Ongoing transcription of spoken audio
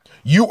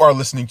You are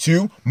listening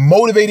to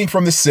Motivating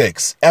from the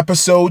Six,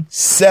 episode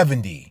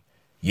 70.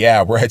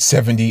 Yeah, we're at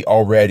 70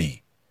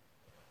 already.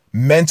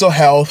 Mental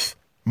health,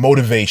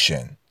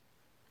 motivation.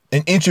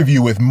 An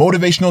interview with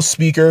motivational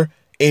speaker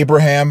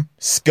Abraham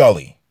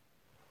Scully.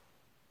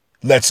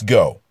 Let's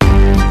go.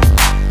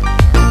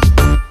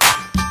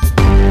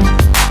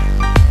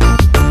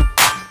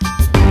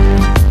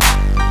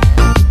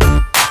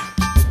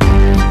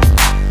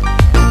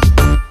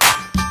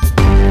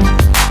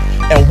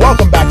 And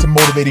welcome back to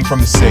Motivating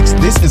from the Six.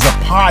 This is a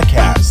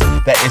podcast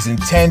that is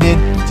intended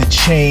to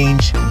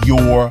change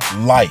your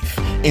life.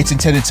 It's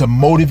intended to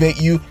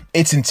motivate you.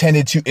 It's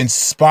intended to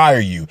inspire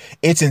you.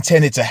 It's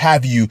intended to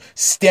have you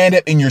stand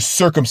up in your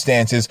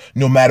circumstances,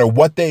 no matter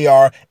what they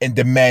are, and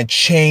demand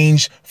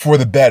change for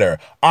the better.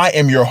 I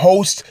am your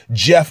host,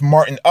 Jeff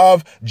Martin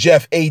of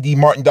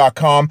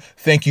JeffADMartin.com.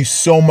 Thank you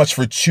so much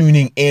for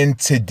tuning in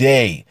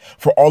today.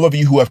 For all of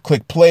you who have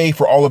clicked play,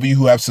 for all of you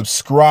who have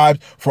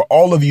subscribed, for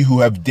all of you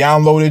who have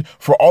downloaded,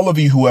 for all of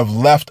you who have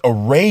left a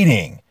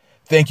rating,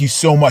 thank you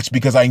so much,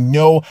 because I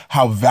know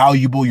how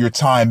valuable your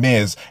time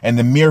is. And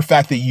the mere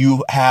fact that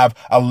you have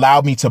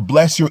allowed me to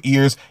bless your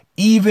ears,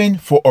 even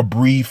for a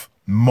brief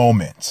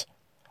moment,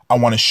 I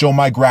want to show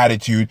my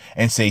gratitude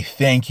and say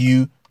thank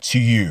you to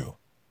you.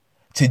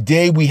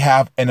 Today we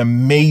have an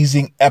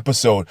amazing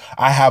episode.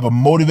 I have a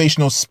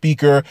motivational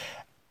speaker,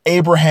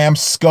 Abraham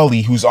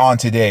Scully, who's on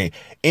today.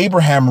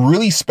 Abraham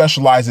really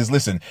specializes.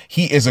 Listen,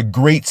 he is a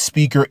great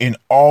speaker in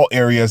all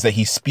areas that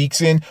he speaks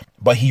in,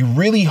 but he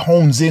really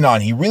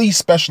he really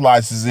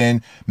specializes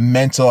in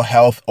mental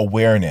health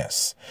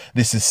awareness.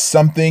 This is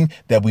something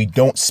that we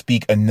don't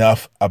speak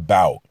enough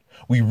about.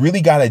 We really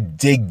got to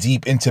dig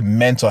deep into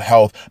mental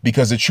health,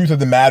 because the truth of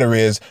the matter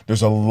is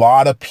there's a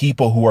lot of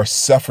people who are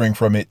suffering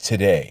from it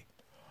today.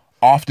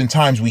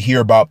 Oftentimes we hear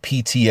about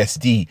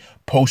PTSD,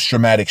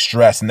 post-traumatic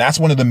stress, and that's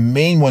one of the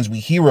main ones we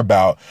hear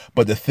about.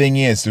 But the thing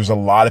is, there's a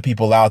lot of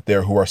people out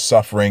there who are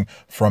suffering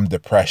from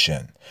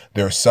depression.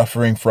 They're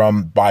suffering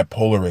from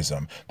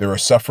bipolarism. They're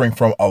suffering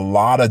from a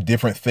lot of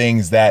different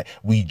things that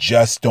we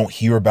just don't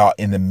hear about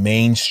in the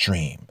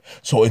mainstream.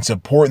 So it's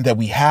important that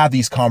we have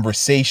these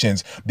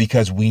conversations,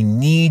 because we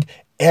need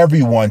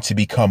everyone to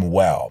become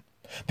well.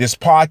 This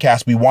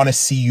podcast, we want to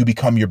see you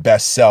become your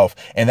best self,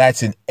 and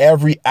that's in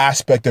every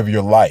aspect of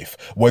your life,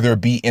 whether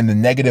it be in the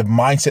negative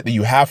mindset that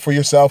you have for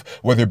yourself,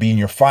 whether it be in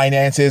your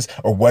finances,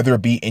 or whether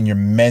it be in your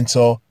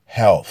mental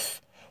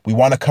health. We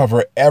want to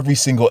cover every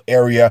single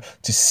area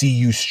to see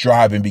you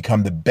strive and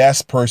become the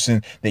best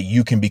person that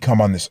you can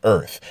become on this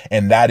earth.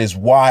 And that is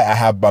why I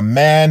have my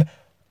man,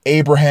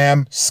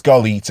 Abraham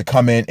Scully, to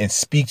come in and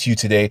speak to you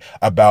today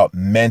about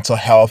mental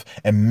health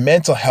and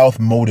mental health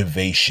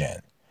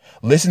motivation.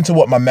 Listen to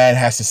what my man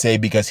has to say,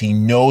 because he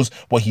knows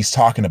what he's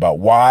talking about.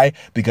 Why?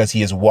 Because he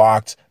has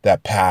walked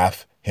that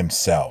path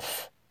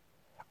himself.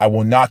 I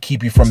will not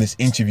keep you from this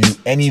interview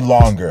any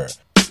longer.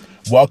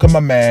 Welcome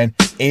my man,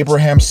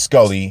 Abraham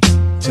Scully,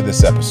 to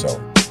this episode.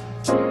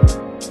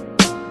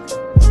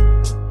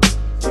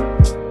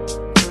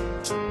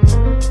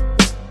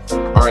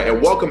 All right, and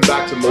welcome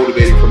back to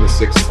Motivating from the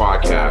Six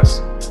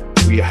podcast.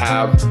 We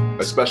have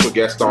a special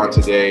guest on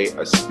today,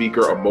 a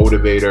speaker, a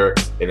motivator,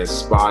 an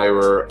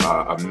inspirer,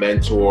 a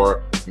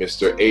mentor,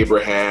 Mr.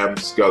 Abraham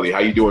Scully. How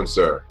you doing,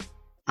 sir?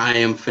 I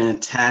am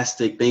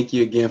fantastic. Thank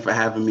you again for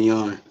having me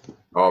on.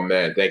 Oh,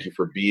 man, thank you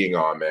for being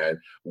on, man.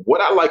 What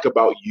I like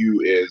about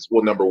you is,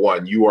 well, number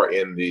one, you are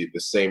in the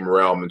same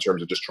realm in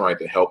terms of just trying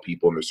to help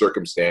people in their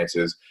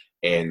circumstances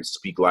and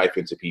speak life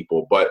into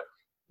people. But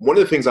one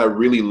of the things I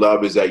really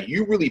love is that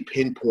you really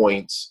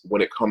pinpoint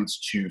when it comes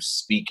to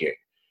speaking.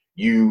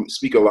 You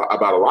speak a lot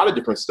about a lot of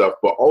different stuff,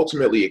 but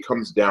ultimately it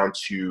comes down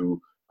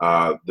to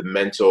the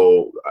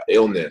mental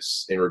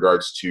illness in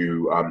regards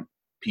to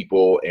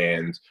people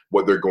and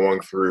what they're going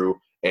through.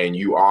 And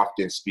you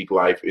often speak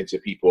life into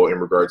people in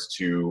regards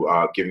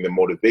to giving them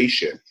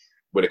motivation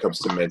when it comes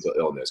to mental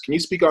illness. Can you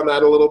speak on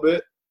that a little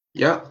bit?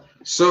 Yeah.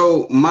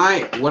 So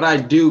what I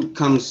do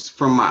comes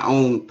from my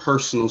own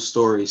personal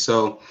story.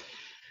 So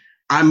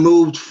I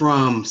moved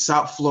from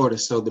South Florida,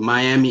 so the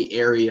Miami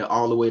area,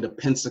 all the way to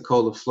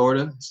Pensacola,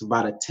 Florida. It's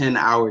about a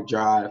 10-hour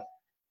drive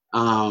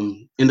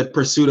in the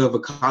pursuit of a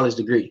college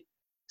degree.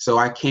 So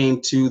I came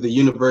to the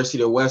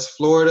University of West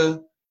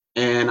Florida,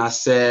 and I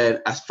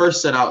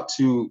first set out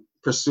to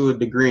pursue a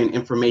degree in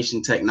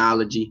information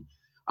technology.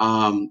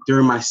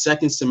 During my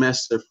second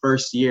semester,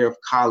 first year of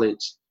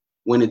college,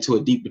 went into a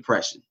deep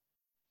depression.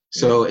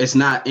 So it's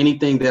not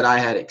anything that I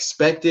had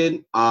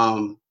expected.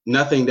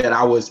 Nothing that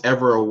I was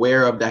ever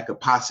aware of that could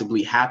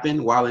possibly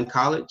happen while in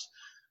college.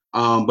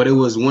 But it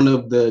was one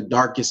of the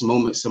darkest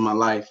moments of my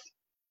life.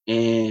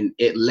 And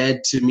it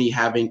led to me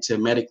having to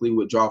medically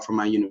withdraw from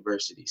my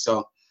university.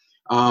 So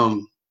fell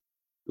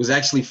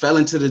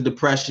into the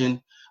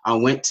depression. I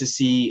went to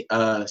see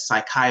a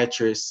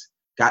psychiatrist,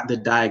 got the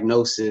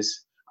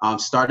diagnosis,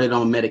 started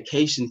on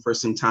medication for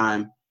some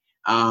time.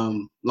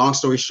 Long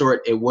story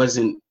short, it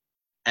wasn't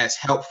as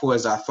helpful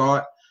as I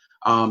thought.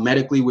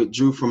 Medically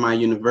withdrew from my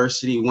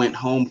university, went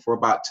home for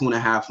about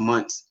 2.5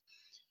 months.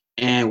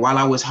 And while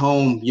I was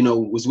home,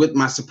 was with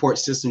my support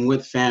system,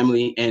 with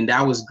family, and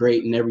that was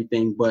great and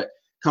everything. But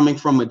coming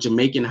from a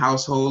Jamaican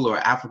household or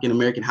African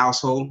American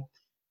household,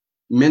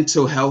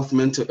 mental health,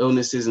 mental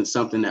illness isn't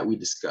something that we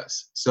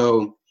discuss.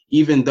 So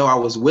even though I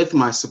was with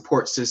my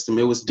support system,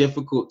 it was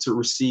difficult to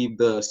receive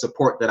the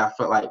support that I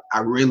felt like I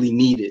really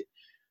needed.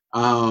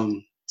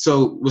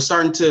 So we're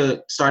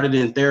started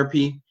in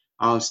therapy,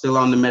 still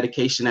on the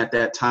medication at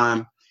that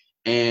time,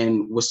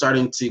 and was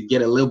starting to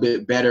get a little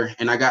bit better.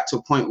 And I got to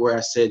a point where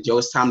I said, Joe,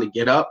 it's time to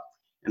get up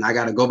and I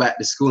got to go back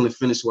to school and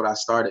finish what I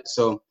started.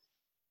 So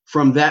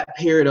from that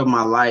period of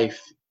my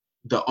life,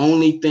 the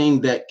only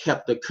thing that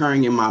kept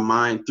occurring in my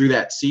mind through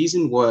that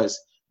season was,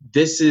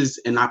 this is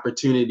an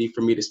opportunity for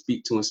me to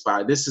speak to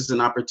inspire. This is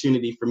an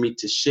opportunity for me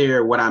to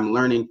share what I'm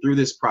learning through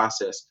this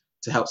process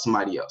to help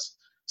somebody else.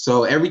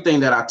 So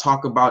everything that I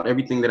talk about,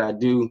 everything that I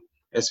do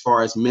as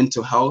far as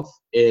mental health,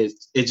 it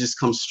just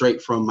comes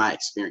straight from my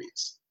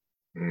experience.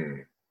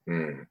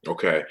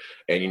 Okay.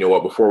 And you know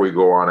what? Before we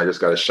go on, I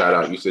just got to shout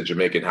out. You said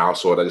Jamaican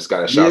household. I just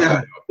got to shout that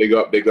out. Big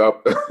up, big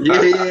up. Yeah.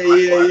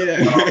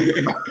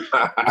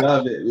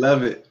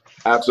 Love it.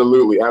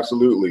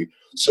 Absolutely.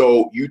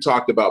 So you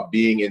talked about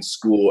being in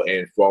school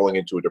and falling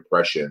into a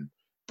depression.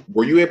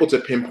 Were you able to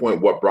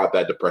pinpoint what brought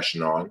that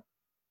depression on?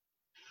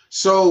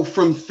 So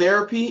from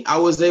therapy, I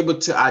was able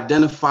to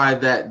identify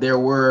that there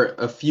were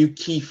a few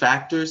key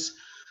factors.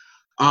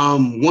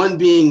 One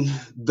being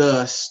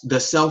the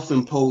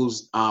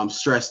self-imposed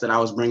stress that I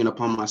was bringing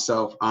upon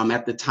myself.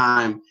 At the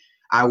time,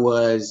 I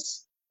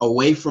was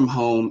away from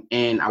home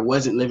and I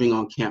wasn't living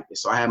on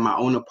campus. So I had my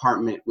own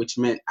apartment, which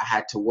meant I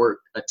had to work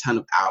a ton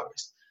of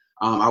hours.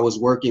 I was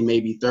working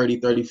maybe 30,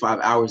 35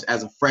 hours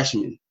as a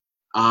freshman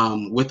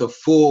with a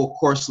full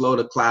course load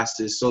of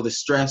classes. So the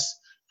stress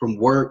from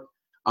work,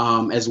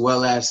 as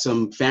well as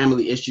some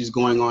family issues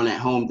going on at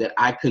home that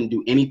I couldn't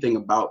do anything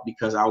about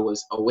because I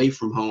was away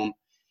from home.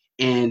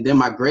 And then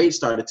my grades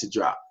started to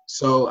drop.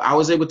 So I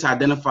was able to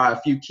identify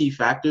a few key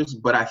factors,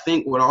 but I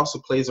think what also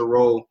plays a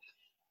role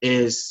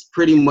is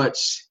pretty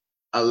much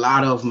a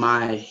lot of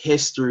my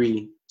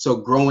history. So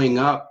growing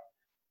up,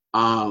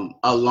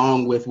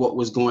 along with what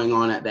was going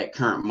on at that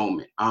current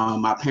moment.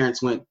 My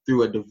parents went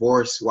through a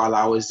divorce while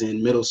I was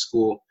in middle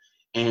school,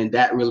 and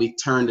that really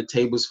turned the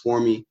tables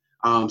for me.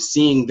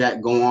 Seeing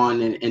that go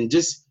on and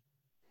just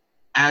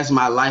as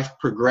my life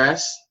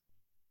progressed,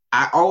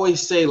 I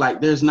always say,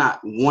 like, there's not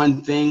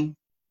one thing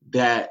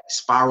that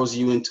spirals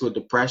you into a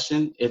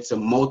depression. It's a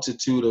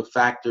multitude of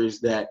factors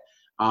that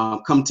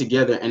come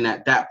together. And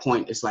at that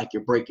point, it's like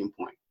your breaking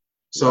point.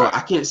 So right.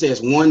 I can't say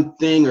it's one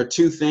thing or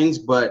two things,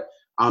 but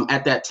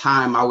at that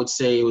time, I would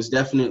say it was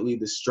definitely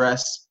the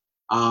stress,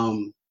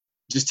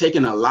 just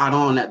taking a lot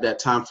on at that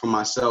time for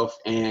myself.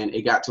 And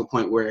it got to a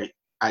point where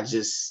I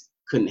just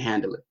couldn't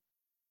handle it.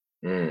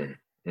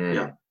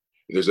 Yeah.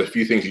 There's a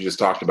few things you just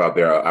talked about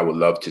there I would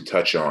love to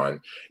touch on.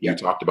 You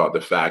talked about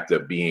the fact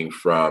of being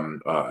from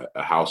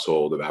a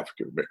household of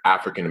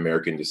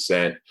African-American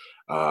descent,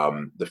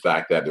 the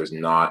fact that there's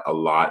not a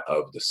lot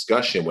of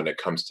discussion when it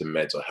comes to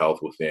mental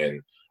health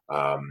within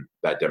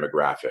that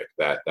demographic,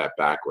 that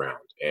background.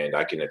 And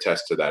I can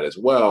attest to that as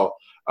well.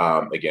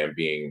 Again,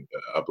 being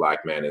a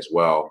Black man as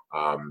well.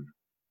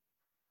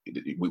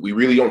 We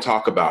really don't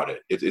talk about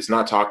it. It's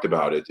not talked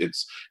about.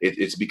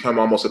 It's become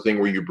almost a thing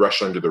where you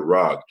brush under the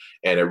rug,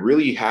 and it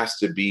really has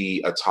to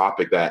be a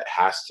topic that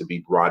has to be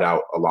brought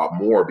out a lot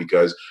more,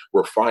 because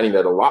we're finding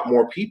that a lot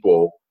more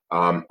people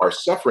are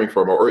suffering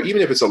from it, or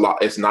even if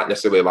it's not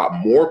necessarily a lot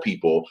more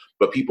people,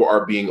 but people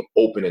are being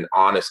open and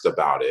honest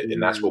about it.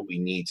 And that's what we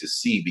need to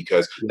see,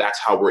 because that's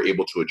how we're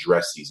able to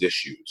address these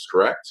issues.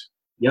 Correct?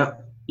 Yeah,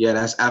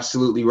 that's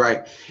absolutely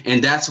right.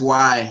 And that's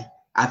why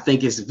I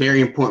think it's very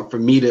important for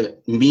me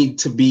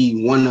to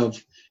be one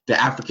of the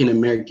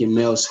African-American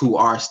males who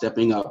are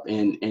stepping up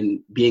and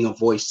being a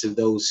voice to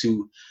those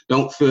who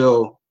don't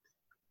feel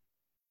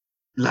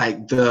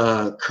like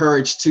the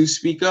courage to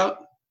speak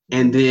up.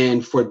 And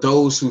then for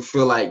those who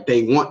feel like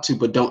they want to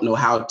but don't know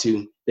how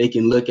to, they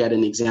can look at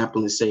an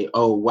example and say,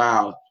 oh,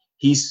 wow,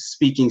 he's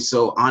speaking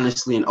so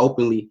honestly and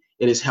openly.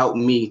 It has helped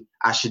me.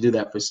 I should do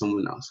that for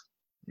someone else.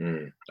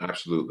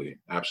 Absolutely.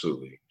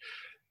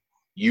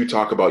 You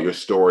talk about your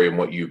story and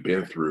what you've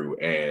been through.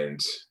 And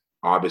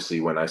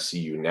obviously, when I see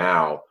you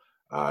now,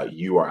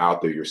 you are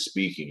out there, you're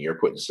speaking, you're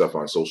putting stuff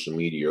on social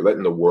media, you're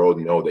letting the world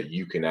know that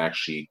you can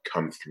actually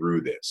come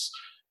through this.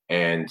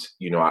 And,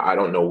 I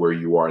don't know where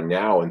you are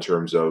now in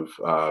terms of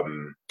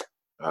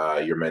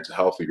your mental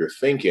health or your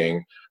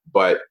thinking,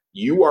 but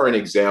you are an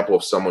example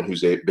of someone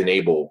who's been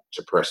able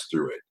to press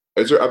through it.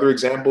 Is there other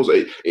examples?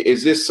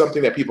 Is this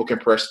something that people can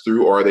press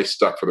through, or are they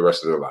stuck for the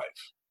rest of their life?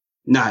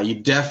 Nah, you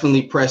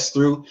definitely press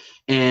through.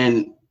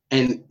 And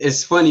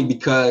it's funny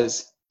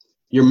because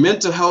your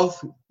mental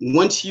health,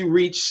 once you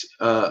reach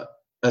a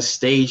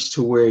stage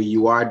to where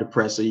you are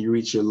depressed, or you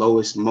reach your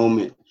lowest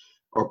moment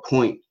or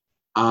point,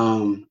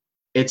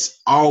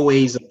 it's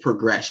always a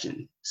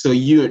progression. So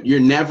you're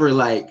never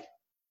like,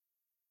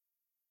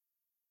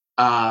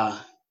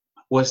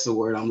 what's the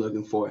word I'm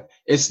looking for?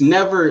 It's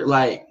never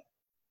like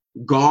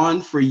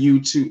gone for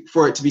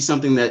it to be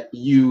something that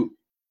you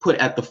put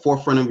at the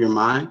forefront of your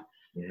mind.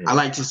 Mm-hmm. I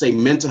like to say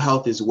mental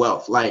health is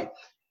wealth. Like,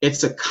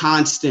 it's a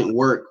constant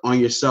work on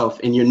yourself,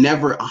 and you're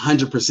never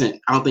 100%.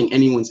 I don't think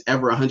anyone's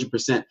ever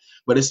 100%,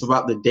 but it's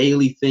about the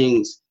daily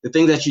things, the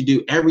things that you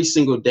do every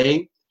single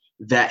day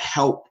that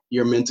help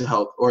your mental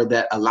health or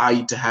that allow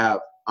you to have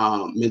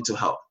mental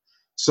health.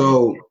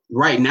 So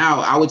right now,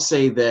 I would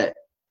say that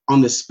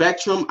on the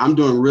spectrum, I'm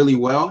doing really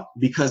well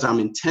because I'm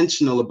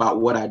intentional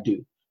about what I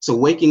do. So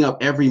waking up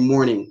every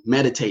morning,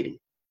 meditating,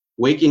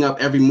 waking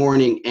up every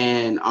morning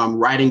and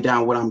writing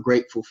down what I'm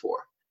grateful for,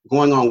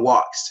 going on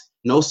walks,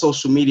 no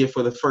social media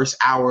for the first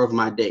hour of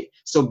my day.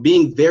 So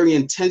being very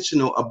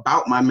intentional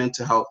about my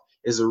mental health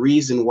is a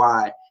reason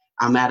why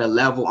I'm at a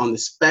level on the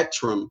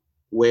spectrum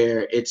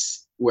where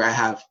I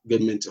have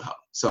good mental health.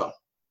 So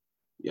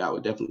yeah, I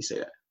would definitely say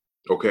that.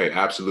 Okay,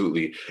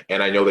 absolutely.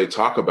 And I know they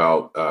talk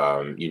about,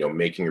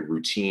 making a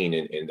routine,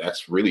 and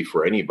that's really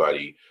for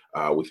anybody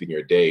within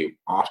your day.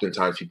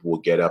 Oftentimes people will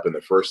get up and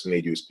the first thing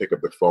they do is pick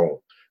up their phone.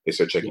 They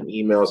start checking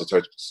emails,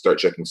 they start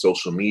checking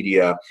social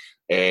media.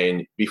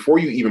 And before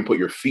you even put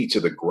your feet to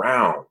the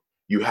ground,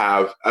 you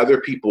have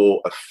other people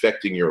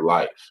affecting your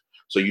life.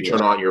 So you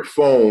turn on your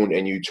phone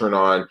and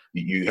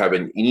you have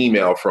an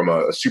email from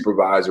a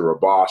supervisor or a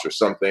boss or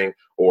something,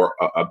 or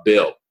a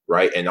bill,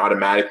 right? And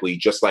automatically,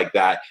 just like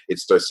that, it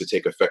starts to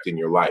take effect in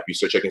your life. You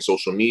start checking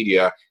social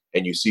media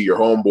and you see your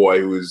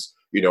homeboy who's,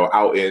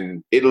 out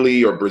in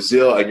Italy or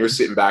Brazil, and you're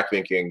sitting back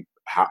thinking,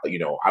 how,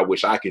 I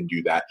wish I could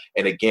do that.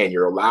 And again,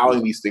 you're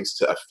allowing these things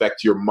to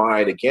affect your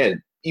mind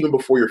again, even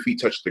before your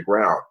feet touch the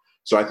ground.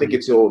 So I think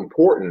it's so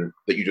important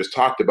that you just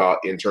talked about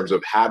in terms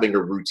of having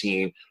a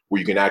routine where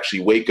you can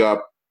actually wake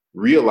up,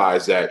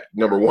 realize that,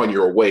 number one,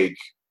 you're awake.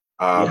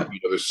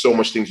 There's so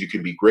much things you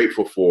can be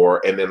grateful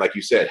for. And then, like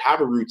you said,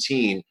 have a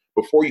routine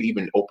before you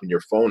even open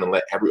your phone and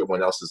let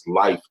everyone else's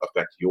life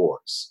affect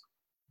yours.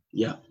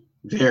 Yeah.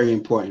 Very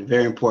important.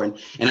 Very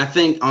important. And I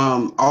think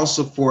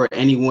also for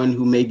anyone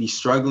who may be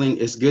struggling,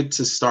 it's good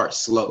to start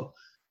slow.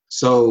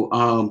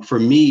 So for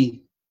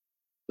me,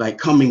 like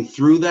coming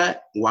through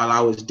that while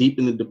I was deep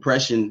in the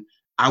depression,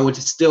 I would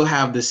still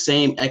have the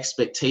same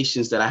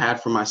expectations that I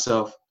had for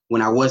myself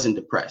when I wasn't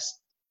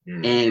depressed.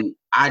 And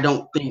I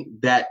don't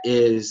think that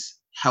is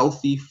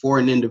healthy for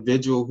an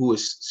individual who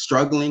is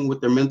struggling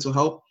with their mental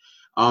health.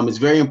 It's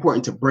very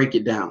important to break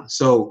it down.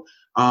 So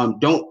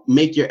don't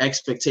make your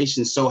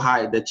expectations so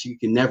high that you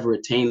can never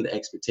attain the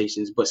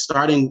expectations, but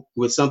starting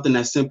with something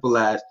as simple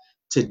as,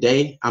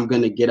 today, I'm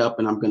going to get up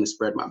and I'm going to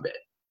spread my bed.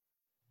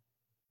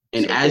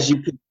 And simple. As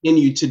you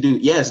continue to do,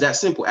 that's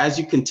simple. As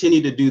you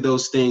continue to do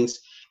those things,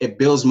 it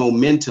builds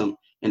momentum.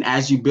 And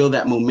as you build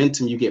that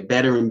momentum, you get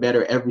better and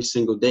better every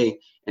single day.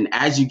 And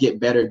as you get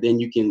better, then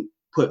you can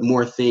put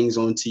more things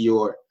onto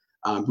your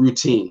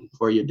routine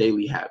or your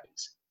daily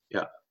habits.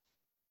 Yeah.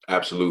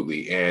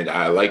 Absolutely. And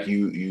I like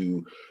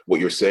what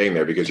you're saying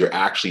there, because you're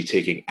actually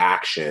taking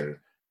action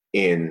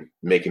in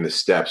making the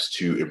steps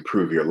to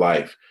improve your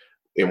life.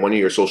 In one of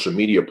your social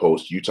media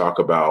posts, you talk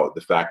about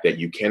the fact that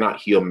you cannot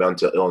heal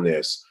mental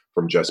illness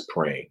from just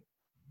praying.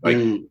 Like,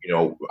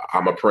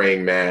 I'm a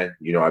praying man,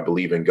 I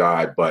believe in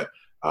God, but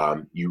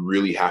you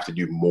really have to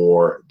do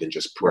more than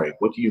just praying.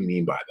 What do you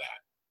mean by that?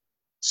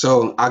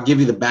 So I'll give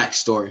you the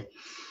backstory.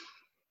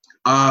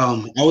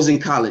 I was in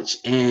college,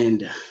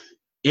 and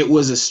it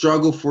was a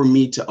struggle for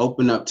me to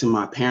open up to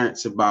my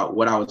parents about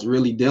what I was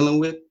really dealing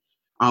with.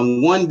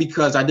 One,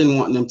 because I didn't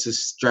want them to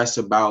stress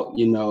about,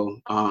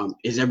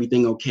 is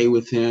everything okay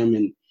with him?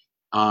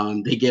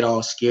 And they get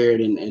all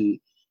scared and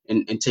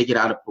take it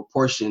out of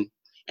proportion.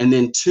 And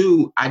then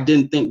two, I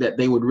didn't think that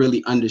they would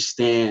really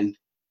understand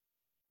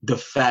the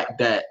fact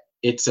that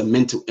it's a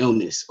mental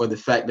illness, or the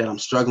fact that I'm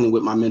struggling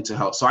with my mental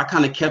health. So I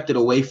kind of kept it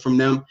away from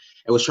them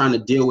and was trying to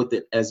deal with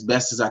it as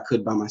best as I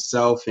could by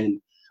myself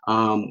and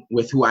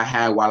with who I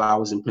had while I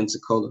was in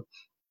Pensacola.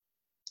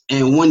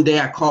 And one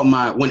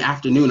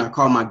afternoon, I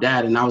called my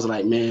dad, and I was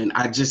like, man,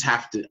 I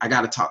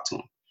got to talk to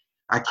him.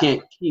 I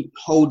can't keep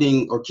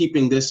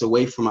keeping this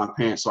away from my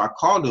parents. So I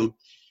called him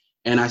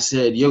and I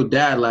said, yo,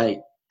 Dad,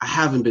 like, I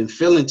haven't been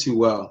feeling too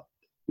well.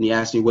 And he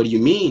asked me, what do you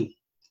mean?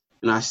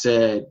 And I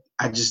said,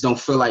 I just don't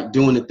feel like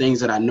doing the things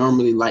that I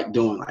normally like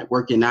doing, like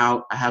working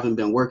out. I haven't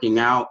been working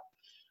out.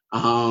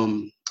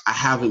 I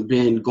haven't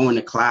been going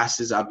to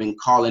classes. I've been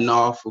calling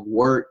off of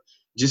work,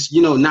 just,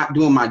 not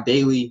doing my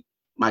daily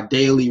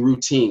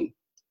routine.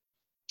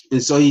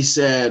 And so he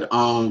said,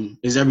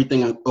 is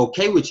everything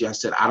okay with you? I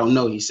said, I don't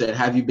know. He said,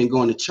 have you been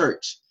going to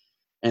church?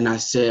 And I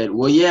said,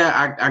 well,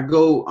 yeah, I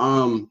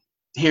go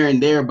here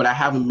and there, but I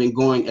haven't been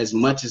going as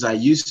much as I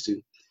used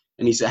to.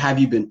 And he said, have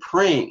you been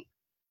praying?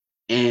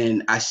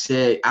 And I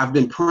said, I've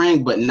been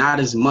praying, but not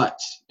as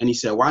much. And he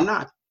said, why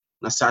not?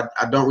 And I said,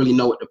 I don't really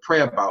know what to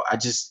pray about. I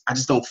just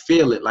don't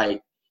feel it.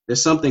 Like,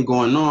 there's something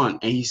going on.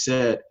 And he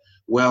said,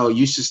 well,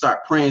 you should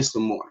start praying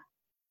some more.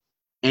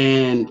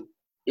 And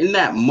in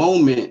that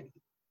moment,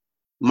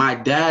 my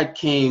dad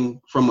came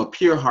from a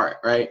pure heart,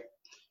 right?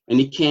 And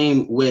he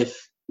came with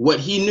what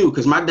he knew,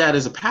 because my dad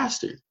is a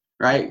pastor,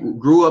 right?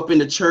 Grew up in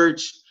the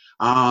church,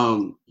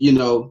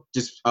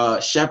 just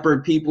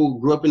shepherd people,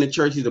 grew up in the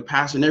church. He's a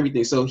pastor and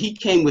everything. So he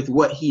came with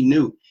what he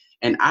knew.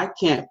 And I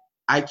can't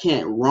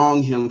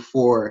wrong him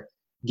for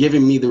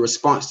giving me the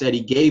response that he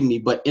gave me.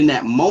 But in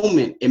that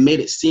moment, it made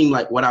it seem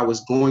like what I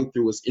was going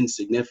through was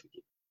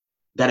insignificant,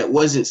 that it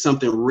wasn't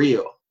something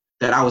real,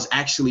 that I was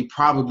actually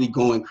probably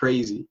going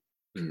crazy,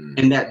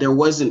 and that there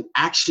wasn't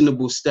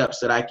actionable steps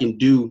that I can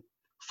do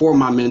for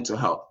my mental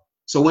health.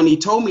 So when he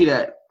told me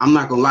that, I'm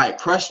not gonna lie, it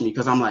crushed me,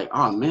 because I'm like,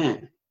 oh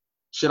man,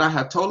 should I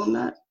have told him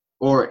that?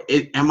 Or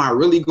am I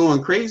really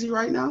going crazy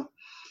right now?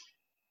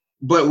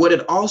 But what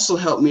it also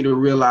helped me to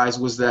realize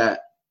was that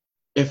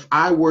if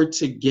I were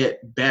to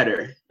get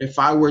better, if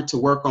I were to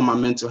work on my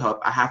mental health,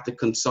 I have to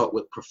consult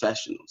with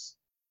professionals.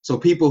 So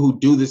people who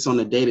do this on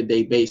a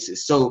day-to-day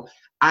basis. So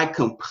I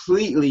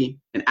completely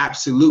and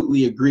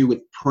absolutely agree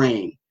with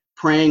praying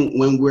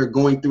when we're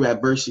going through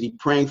adversity,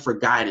 praying for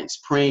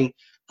guidance, praying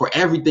for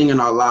everything in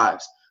our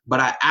lives. But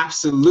I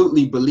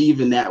absolutely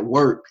believe in that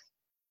work.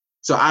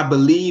 So I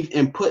believe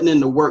in putting in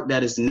the work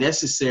that is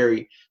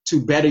necessary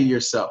to better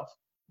yourself,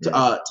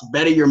 to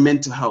better your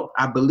mental health.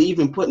 I believe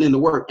in putting in the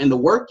work, and the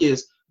work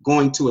is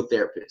going to a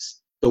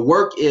therapist. The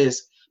work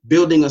is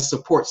building a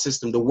support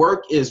system. The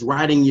work is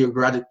writing your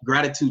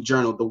gratitude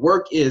journal. The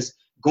work is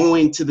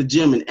going to the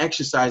gym and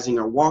exercising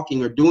or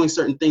walking or doing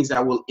certain things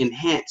that will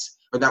enhance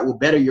or that will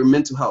better your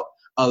mental health,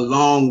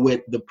 along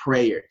with the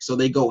prayer. So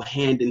they go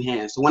hand in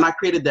hand. So when I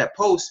created that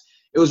post,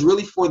 it was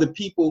really for the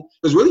people,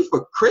 it was really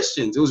for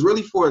Christians. It was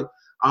really for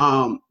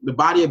the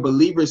body of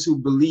believers who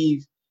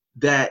believe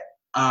that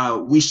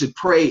we should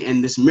pray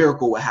and this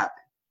miracle will happen.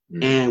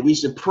 And we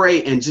should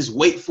pray and just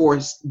wait for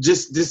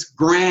just this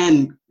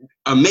grand,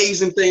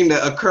 amazing thing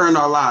to occur in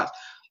our lives.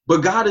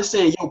 But God is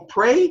saying, yo,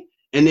 pray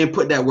and then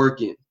put that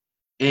work in.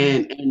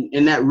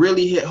 And that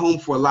really hit home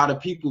for a lot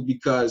of people,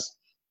 because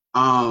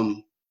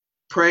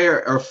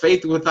prayer or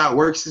faith without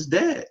works is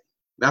dead.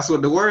 That's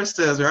what the word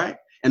says, right?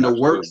 And the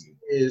works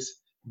is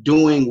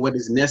doing what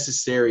is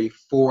necessary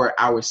for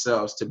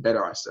ourselves to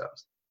better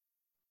ourselves.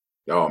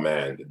 Oh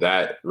man,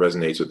 that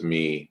resonates with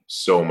me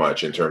so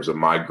much in terms of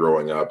my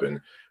growing up and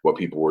what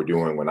people were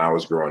doing when I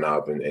was growing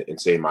up, and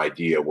same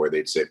idea where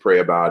they'd say, pray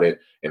about it,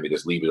 and they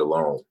just leave it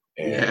alone.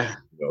 And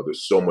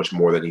there's so much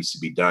more that needs to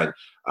be done.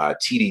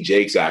 TD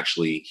Jakes,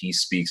 actually, he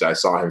speaks. I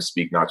saw him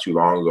speak not too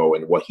long ago.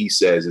 And what he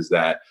says is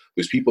that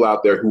there's people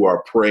out there who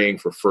are praying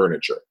for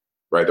furniture,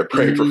 right? They're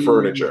praying for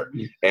furniture.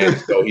 And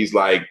so he's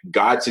like,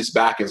 God sits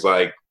back and is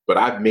like, but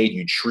I've made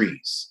you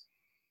trees.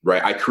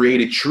 Right, I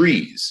created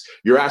trees.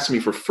 You're asking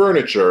me for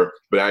furniture,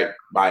 but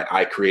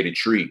I created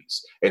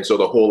trees. And so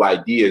the whole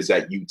idea is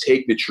that you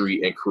take the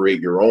tree and create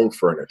your own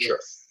furniture,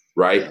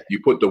 right? You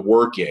put the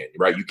work in,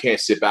 right? You can't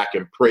sit back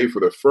and pray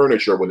for the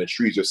furniture when the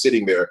trees are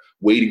sitting there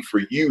waiting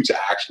for you to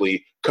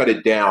actually cut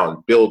it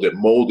down, build it,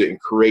 mold it, and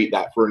create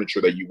that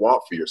furniture that you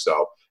want for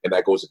yourself. And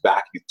that goes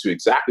back to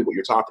exactly what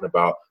you're talking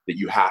about, that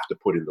you have to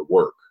put in the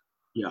work.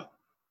 Yeah.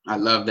 I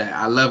love that.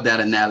 I love that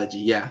analogy.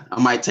 Yeah, I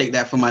might take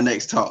that for my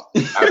next talk.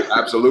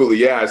 Absolutely.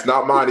 Yeah, it's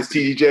not mine. It's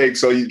TD Jakes.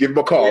 So you give him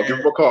a call. Yeah. Give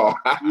him a call.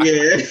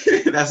 Yeah,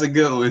 that's a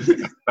good one.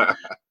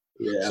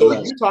 Yeah. So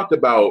you talked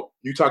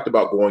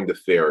about going to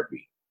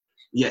therapy.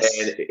 Yes.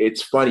 And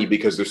it's funny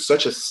because there's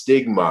such a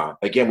stigma.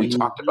 Again, we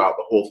talked about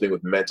the whole thing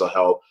with mental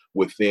health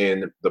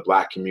within the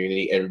Black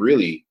community, and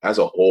really as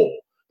a whole,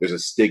 there's a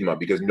stigma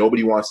because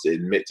nobody wants to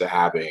admit to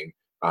having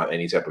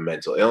any type of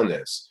mental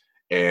illness.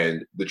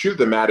 And the truth of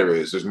the matter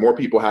is there's more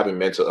people having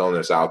mental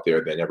illness out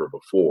there than ever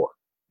before,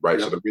 right?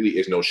 Yep. So there really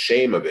is no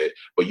shame of it.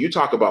 But you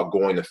talk about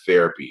going to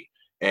therapy.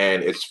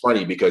 And it's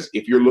funny because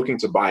if you're looking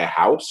to buy a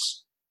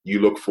house,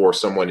 you look for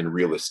someone in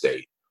real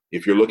estate.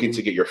 If you're looking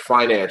to get your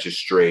finances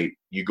straight,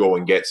 you go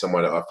and get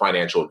someone, a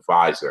financial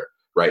advisor,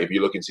 right? If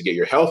you're looking to get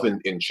your health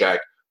in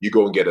check, you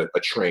go and get a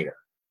trainer,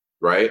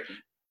 right?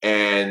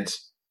 And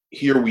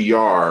here we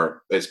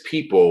are as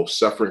people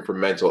suffering from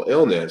mental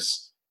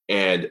illness,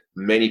 and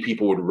many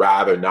people would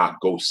rather not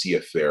go see a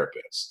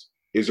therapist.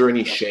 Is there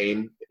any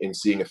shame in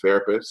seeing a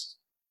therapist?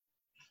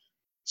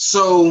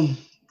 So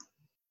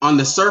on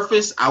the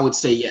surface, I would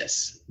say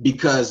yes,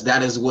 because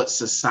that is what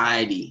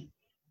society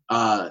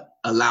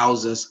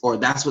allows us, or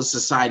that's what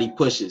society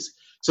pushes.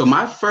 So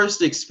my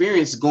first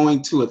experience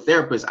going to a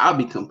therapist, I'll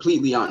be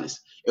completely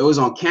honest, it was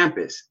on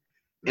campus.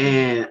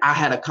 And I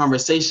had a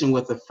conversation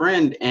with a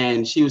friend,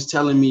 and she was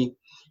telling me,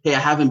 hey, I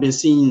haven't been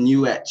seeing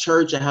you at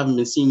church. I haven't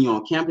been seeing you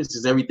on campus.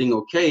 Is everything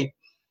okay?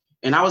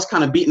 And I was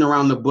kind of beating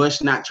around the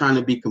bush, not trying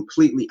to be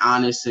completely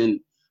honest and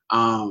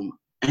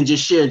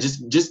just share.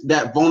 Just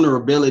that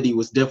vulnerability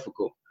was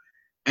difficult.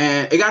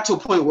 And it got to a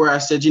point where I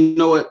said, you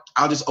know what?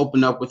 I'll just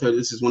open up with her.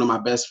 This is one of my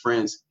best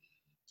friends.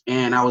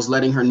 And I was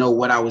letting her know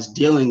what I was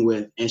dealing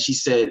with. And she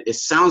said, it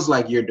sounds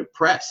like you're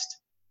depressed.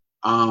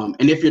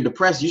 And if you're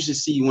depressed, you should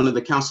see one of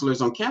the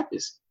counselors on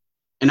campus.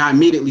 And I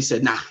immediately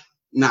said, nah,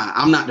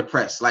 I'm not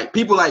depressed. Like,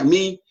 people like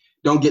me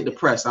don't get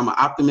depressed. I'm an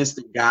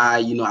optimistic guy.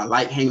 You know, I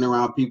like hanging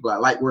around people. I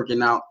like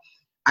working out.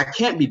 I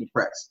can't be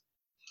depressed.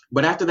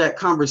 But after that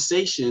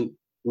conversation,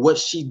 what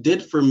she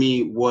did for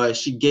me was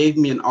she gave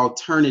me an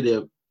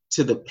alternative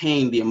to the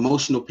pain, the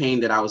emotional pain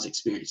that I was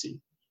experiencing.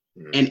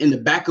 Mm. And in the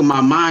back of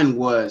my mind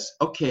was,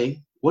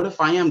 okay, what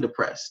if I am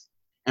depressed?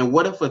 And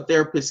what if a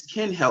therapist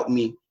can help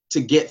me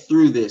to get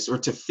through this or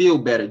to feel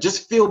better?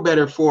 Just feel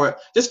better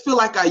just feel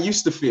like I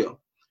used to feel,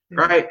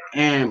 right?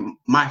 And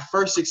my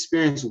first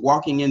experience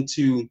walking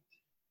into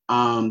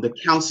the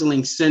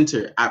counseling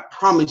center, I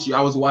promise you,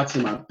 I was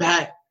watching my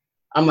back.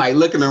 I'm like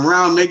looking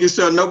around, making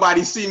sure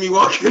nobody see me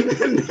walking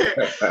in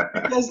there.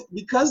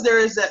 because there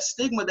is that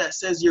stigma that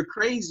says you're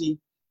crazy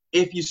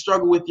if you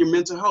struggle with your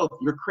mental health.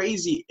 You're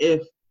crazy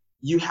if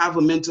you have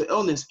a mental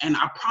illness. And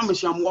I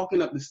promise you, I'm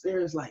walking up the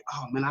stairs like,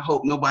 oh man, I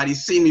hope nobody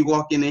see me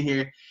walking in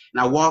here.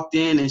 And I walked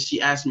in and she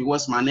asked me,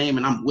 what's my name?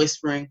 And I'm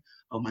whispering,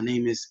 oh, my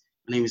name is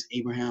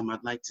Abraham.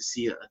 I'd like to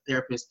see a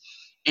therapist.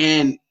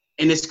 And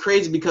it's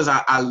crazy because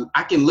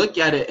I can look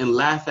at it and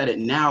laugh at it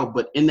now,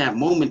 but in that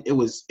moment, it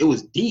was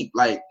deep.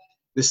 Like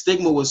the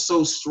stigma was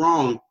so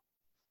strong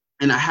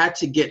and I had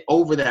to get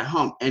over that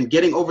hump. And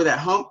getting over that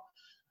hump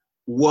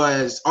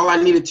was all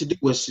I needed to do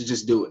was to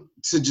just do it,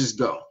 to just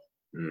go.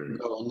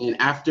 And then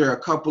after a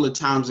couple of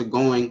times of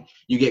going,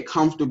 you get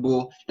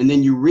comfortable and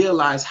then you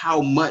realize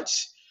how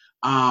much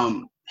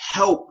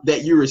help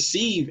that you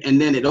receive. And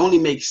then it only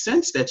makes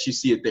sense that you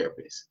see a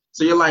therapist.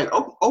 So you're like,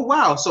 oh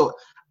wow. So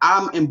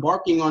I'm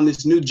embarking on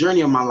this new journey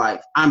of my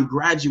life. I'm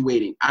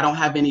graduating. I don't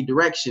have any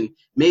direction.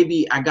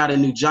 Maybe I got a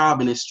new job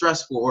and it's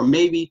stressful, or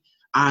maybe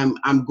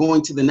I'm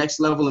going to the next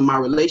level in my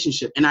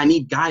relationship and I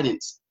need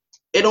guidance.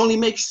 It only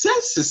makes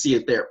sense to see a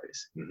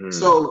therapist.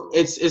 So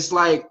it's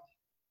like,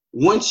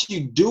 once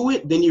you do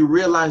it, then you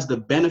realize the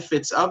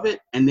benefits of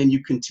it, and then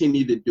you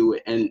continue to do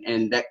it.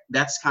 And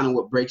that's kind of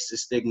what breaks the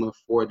stigma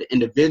for the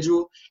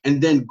individual. And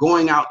then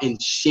going out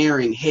and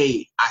sharing,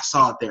 hey, I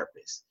saw a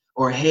therapist,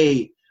 or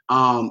hey,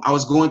 I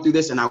was going through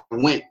this and I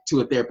went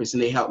to a therapist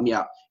and they helped me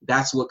out.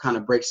 That's what kind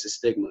of breaks the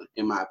stigma,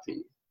 in my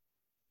opinion.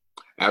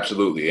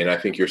 Absolutely. And I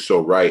think you're so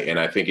right. And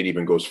I think it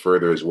even goes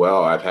further as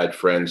well. I've had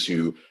friends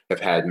who have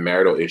had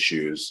marital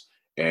issues.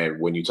 And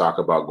when you talk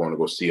about going to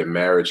go see a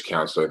marriage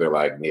counselor, they're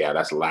like, yeah,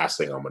 that's the last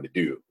thing I'm going to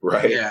do.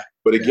 Right. Yeah.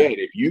 But again,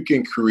 if you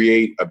can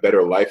create a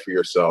better life for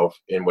yourself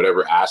in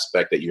whatever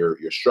aspect that you're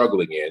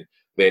struggling in,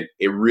 then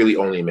it really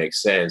only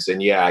makes sense.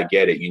 And yeah, I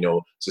get it. You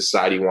know,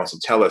 society wants to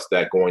tell us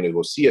that going to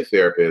go see a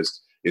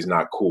therapist is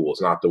not cool.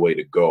 It's not the way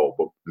to go.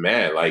 But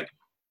man, like,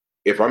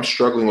 if I'm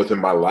struggling within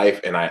my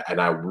life and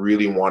I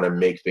really want to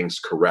make things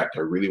correct,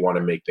 I really want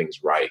to make things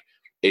right,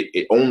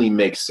 it only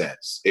makes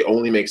sense. It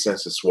only makes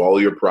sense to swallow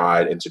your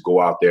pride and to go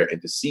out there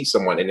and to see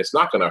someone. And it's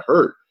not going to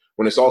hurt.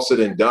 When it's all said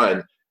and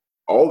done,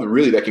 all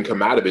really that can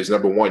come out of it is,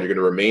 number one, you're going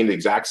to remain the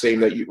exact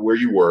same where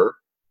you were,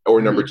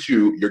 or number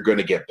two, you're going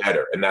to get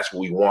better. And that's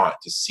what we want,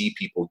 to see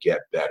people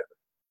get better.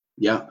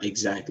 Yeah,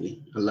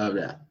 exactly. I love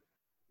that.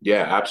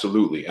 Yeah,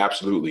 absolutely.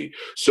 Absolutely.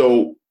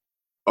 So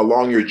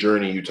along your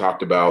journey, you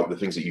talked about the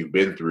things that you've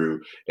been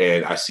through,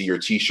 and I see your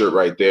T-shirt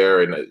right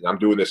there. And I'm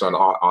doing this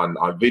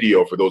on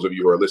video for those of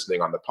you who are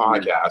listening on the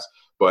podcast.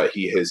 But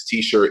his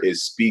T-shirt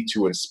is "Speak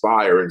to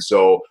Inspire," and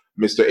so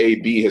Mr.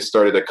 AB has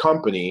started a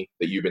company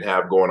that you've been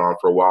going on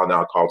for a while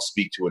now called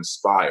Speak to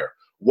Inspire.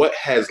 What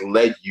has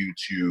led you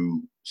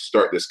to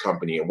start this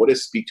company, and what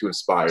does Speak to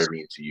Inspire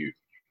mean to you?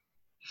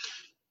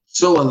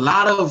 So a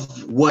lot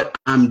of what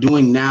I'm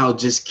doing now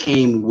just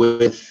came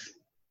with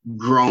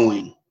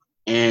growing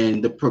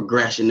and the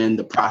progression and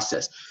the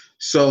process.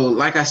 So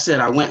like I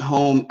said, I went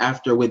home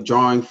after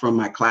withdrawing from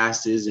my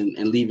classes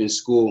and leaving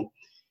school.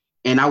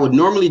 And I would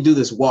normally do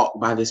this walk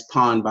by this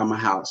pond by my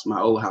house, my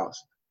old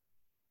house.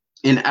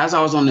 And as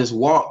I was on this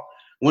walk,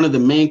 one of the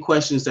main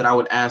questions that I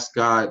would ask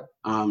God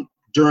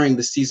during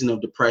the season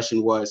of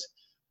depression was,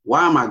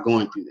 why am I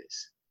going through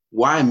this?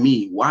 Why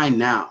me? Why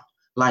now?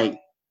 Like,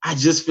 I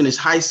just finished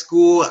high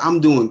school. I'm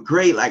doing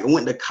great. Like, I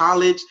went to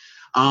college.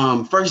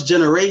 First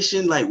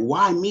generation, like,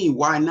 why me?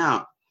 Why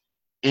now?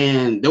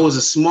 And there was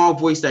a small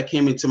voice that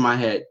came into my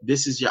head.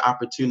 This is your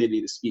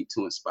opportunity to speak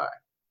to inspire.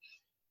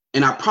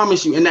 And I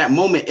promise you, in that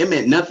moment, it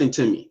meant nothing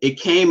to me. It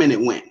came and it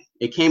went.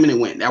 It came and it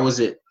went. That was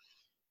it.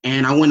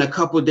 And I went a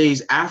couple of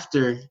days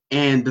after,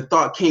 and the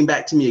thought came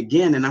back to me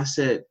again. And I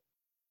said,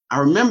 I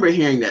remember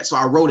hearing that. So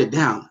I wrote it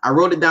down. I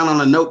wrote it down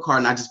on a note card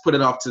and I just put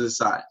it off to the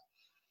side.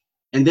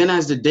 And then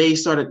as the day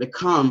started to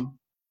come,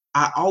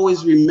 I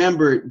always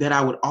remembered that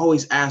I would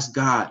always ask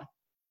God,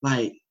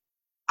 like,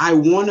 I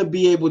want to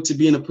be able to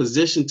be in a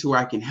position to where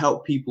I can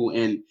help people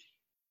and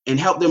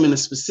help them in a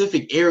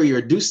specific area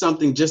or do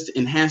something just to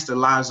enhance the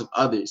lives of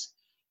others.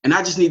 And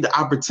I just need the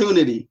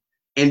opportunity.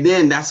 And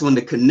then that's when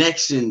the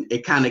connection,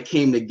 it kind of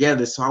came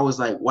together. So I was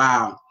like,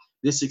 wow,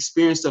 this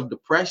experience of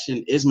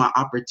depression is my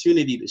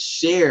opportunity to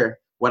share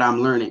what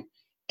I'm learning.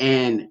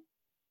 And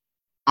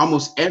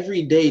almost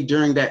every day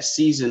during that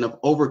season of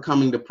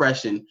overcoming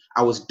depression,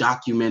 I was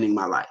documenting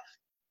my life.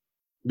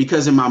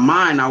 Because in my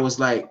mind, I was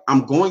like,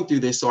 I'm going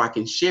through this so I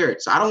can share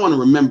it. So I don't want to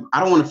remember,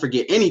 I don't want to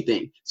forget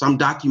anything. So I'm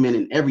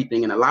documenting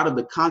everything. And a lot of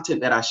the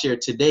content that I share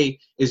today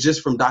is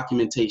just from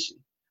documentation.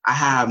 I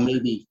have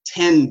maybe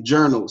 10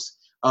 journals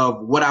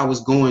of what I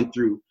was going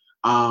through,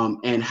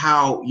 and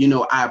how, you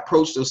know, I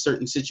approached those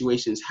certain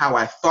situations, how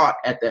I thought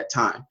at that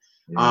time,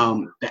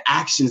 the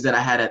actions that I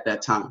had at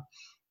that time.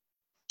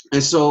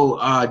 And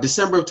so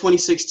December of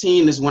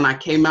 2016 is when I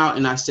came out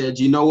and I said,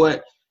 you know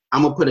what,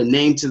 I'm gonna put a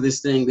name to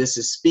this thing. This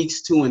is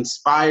Speaks to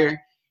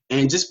Inspire,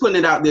 and just putting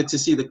it out there to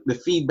see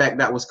the feedback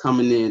that was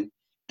coming in.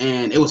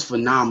 And it was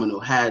phenomenal,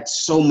 had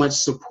so much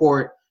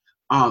support,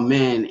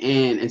 man.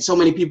 And so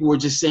many people were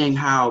just saying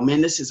how,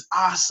 man, this is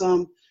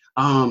awesome.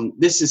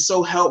 This is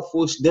so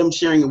helpful, them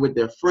sharing it with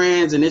their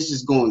friends, and it's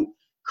just going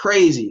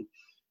crazy.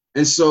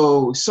 And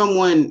so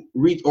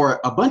or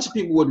a bunch of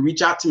people would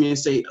reach out to me and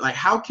say, like,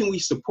 how can we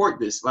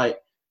support this? Like,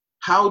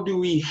 how do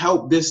we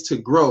help this to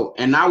grow?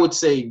 And I would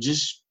say,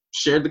 just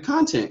share the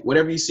content.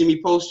 Whatever you see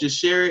me post, just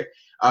share it.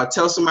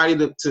 Tell somebody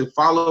to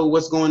follow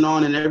what's going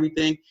on and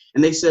everything.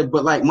 And they said,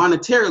 but like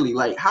monetarily,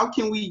 like, how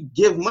can we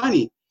give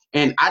money?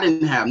 And I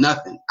didn't have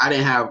nothing. I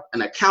didn't have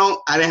an account.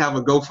 I didn't have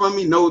a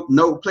GoFundMe,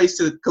 no place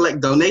to collect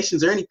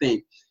donations or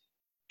anything.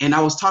 And I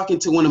was talking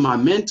to one of my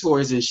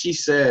mentors, and she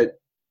said,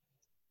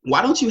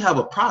 why don't you have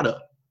a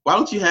product? Why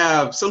don't you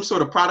have some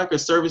sort of product or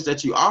service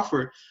that you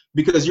offer?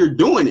 Because you're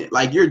doing it.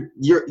 Like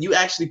you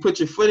actually put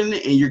your foot in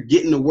it and you're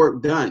getting the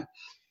work done.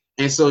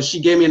 And so she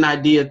gave me an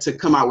idea to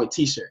come out with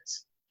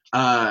t-shirts.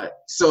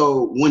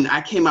 So when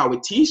I came out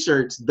with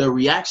t-shirts, the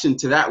reaction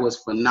to that was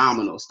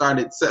phenomenal.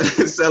 Started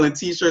selling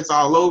t-shirts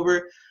all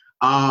over.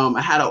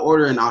 I had an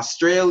order in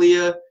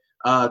Australia,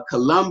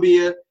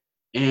 Colombia,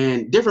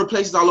 and different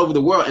places all over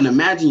the world. And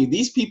imagine you,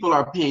 these people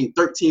are paying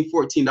 $13,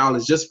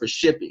 $14 just for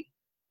shipping.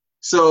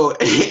 So,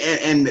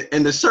 and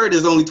the shirt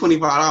is only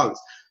 $25.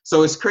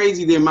 So it's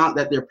crazy the amount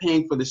that they're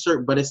paying for the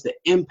shirt, but it's the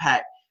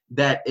impact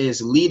that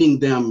is leading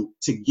them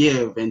to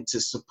give and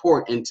to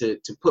support and to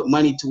put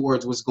money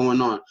towards what's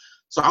going on.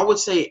 So I would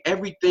say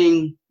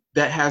everything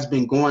that has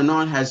been going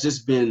on has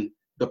just been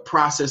the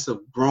process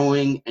of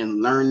growing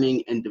and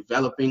learning and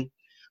developing.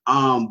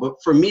 But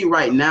for me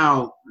right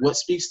now, what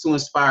Speaks to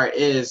Inspire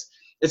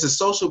it's a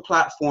social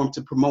platform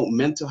to promote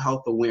mental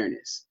health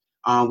awareness.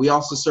 We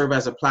also serve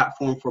as a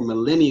platform for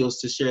millennials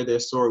to share their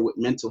story with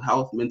mental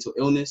health, mental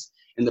illness,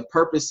 and the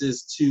purpose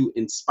is to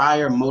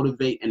inspire,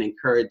 motivate, and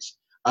encourage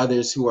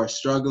others who are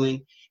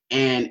struggling,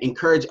 and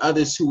encourage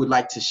others who would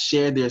like to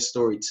share their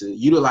story, to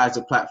utilize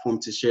the platform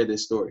to share their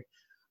story.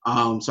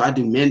 So I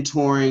do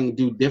mentoring,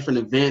 do different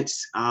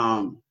events,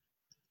 and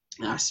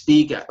I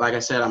speak. Like I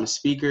said, I'm a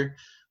speaker.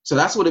 So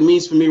that's what it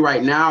means for me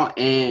right now.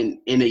 And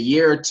in a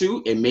year or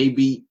two, it may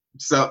be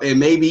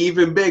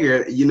even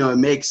bigger. You know, it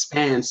may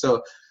expand.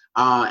 So.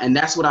 And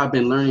that's what I've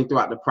been learning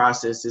throughout the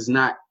process. Is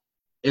not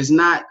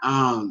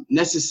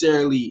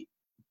necessarily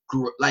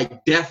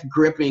like death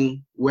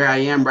gripping where I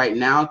am right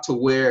now to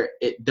where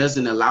it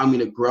doesn't allow me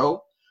to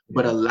grow,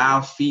 but allow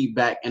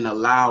feedback and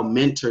allow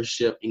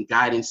mentorship and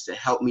guidance to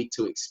help me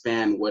to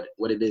expand what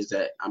it is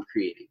that I'm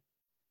creating.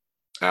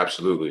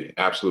 Absolutely.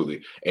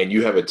 Absolutely. And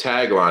you have a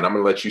tagline. I'm going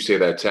to let you say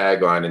that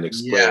tagline and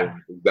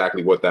explain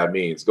exactly what that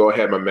means. Go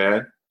ahead, my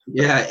man.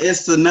 Yeah,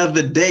 it's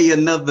another day,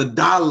 another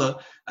dollar,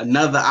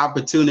 another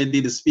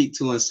opportunity to speak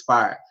to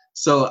inspire.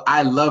 So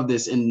I love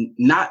this. And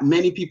not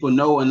many people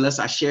know, unless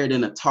I share it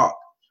in a talk,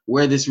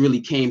 where this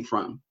really came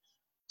from.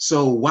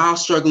 So while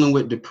struggling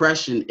with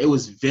depression, it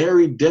was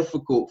very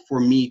difficult for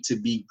me to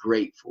be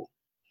grateful.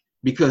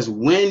 Because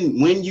when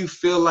you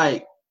feel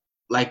like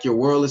your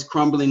world is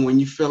crumbling, when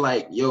you feel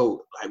like,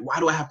 like, why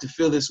do I have to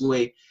feel this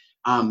way?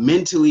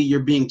 Mentally, you're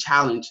being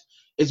challenged.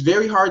 It's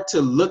very hard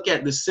to look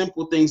at the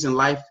simple things in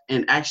life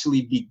and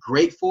actually be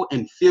grateful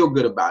and feel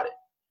good about it.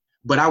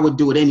 But I would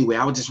do it anyway.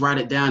 I would just write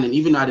it down. And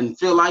even though I didn't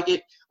feel like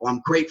it, I'm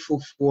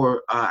grateful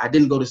for I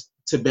didn't go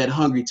to bed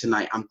hungry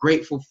tonight. I'm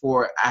grateful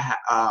for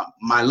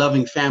my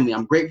loving family.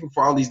 I'm grateful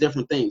for all these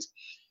different things.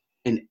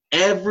 And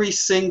every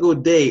single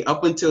day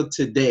up until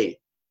today,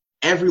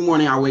 every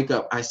morning I wake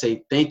up, I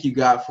say, thank you,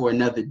 God, for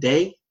another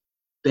day.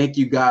 Thank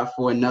you, God,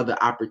 for another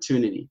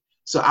opportunity.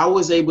 So I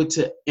was able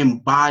to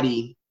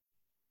embody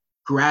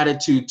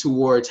gratitude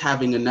towards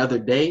having another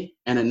day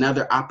and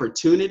another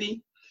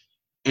opportunity.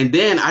 And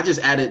then I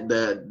just added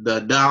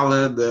the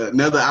dollar,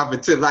 another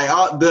opportunity, like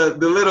all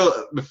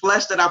the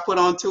flesh that I put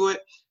onto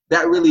it.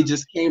 That really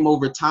just came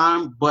over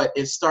time, but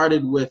it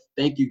started with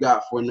thank you,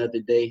 God, for another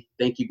day.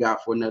 Thank you, God,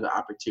 for another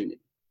opportunity.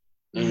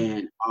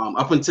 And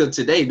up until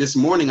today, this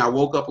morning, I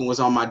woke up and was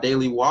on my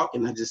daily walk,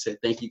 and I just said,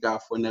 thank you, God,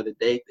 for another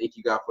day. Thank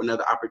you, God, for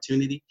another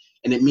opportunity.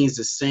 And it means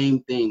the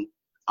same thing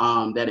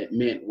that it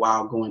meant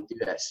while going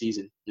through that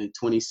season in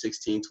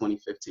 2016,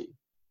 2015.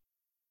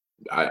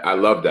 I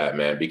love that,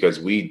 man, because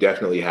we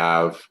definitely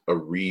have a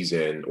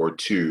reason or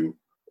two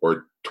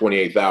or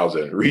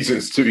 28,000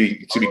 reasons to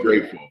be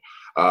grateful.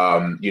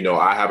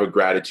 I have a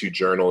gratitude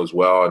journal as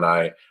well.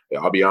 And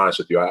I'll be honest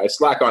with you, I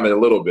slack on it a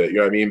little bit, you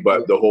know what I mean?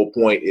 But the whole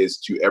point is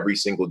to every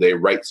single day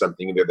write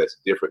something in there that's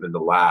different than the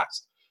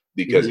last.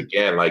 Because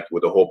again, like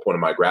with the whole point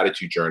of my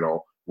gratitude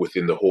journal,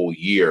 within the whole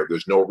year,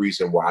 there's no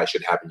reason why I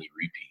should have any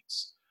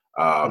repeats.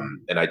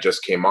 And I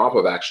just came off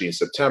of, actually in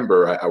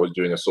September, I was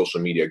doing a social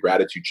media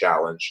gratitude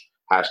challenge,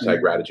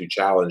 #gratitude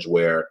challenge,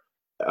 where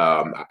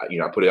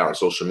I put it out on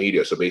social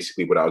media. So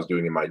basically what I was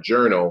doing in my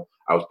journal,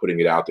 I was putting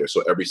it out there.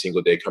 So every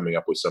single day coming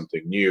up with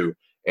something new.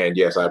 And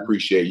yes, I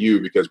appreciate you,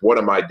 because one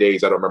of my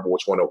days, I don't remember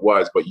which one it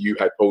was, but you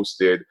had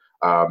posted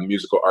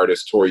musical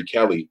artist Tori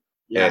Kelly,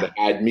 and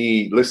had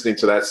me listening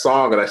to that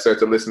song, and I started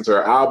to listen to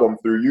her album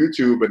through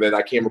YouTube, and then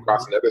I came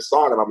across another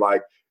song, and I'm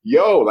like,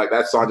 yo, like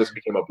that song just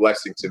became a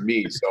blessing to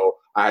me. So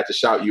I had to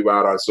shout you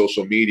out on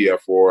social media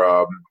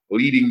for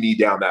leading me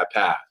down that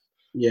path.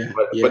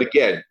 But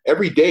again,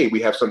 every day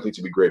we have something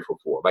to be grateful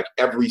for, like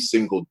every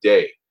single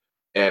day.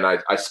 And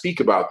I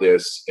speak about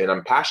this, and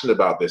I'm passionate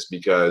about this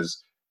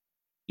because,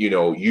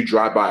 you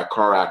drive by a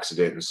car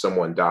accident and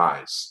someone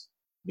dies,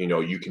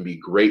 you can be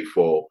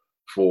grateful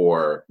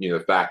for,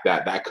 the fact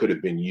that that could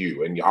have been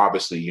you. And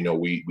obviously,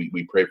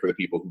 we pray for the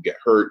people who get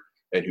hurt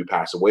and who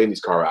pass away in these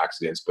car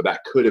accidents, but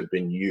that could have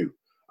been you.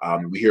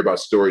 We hear about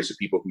stories of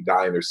people who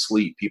die in their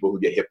sleep, people who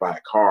get hit by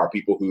a car,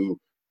 people who,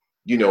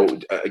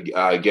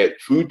 get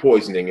food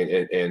poisoning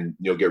and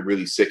get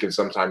really sick and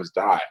sometimes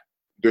die.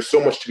 There's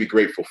so much to be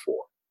grateful for.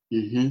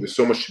 There's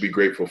so much to be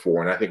grateful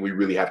for. And I think we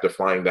really have to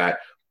find that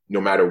no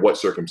matter what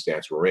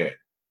circumstance we're in.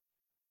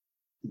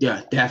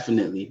 Yeah,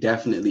 definitely.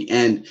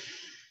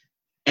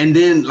 And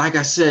then, like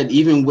I said,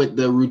 even with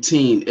the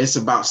routine, it's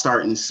about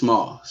starting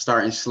small,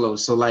 starting slow.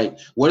 So like,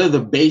 what are the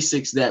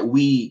basics that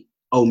we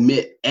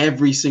omit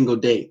every single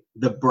day?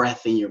 The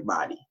breath in your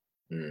body.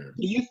 Do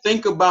you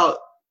think about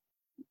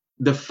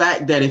the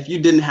fact that if you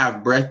didn't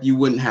have breath, you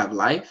wouldn't have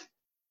life?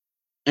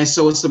 And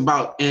so it's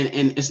about,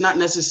 and it's not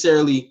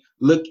necessarily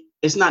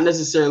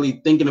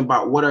thinking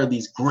about what are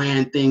these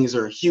grand things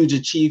or huge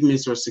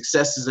achievements or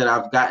successes that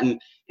I've gotten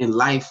in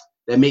life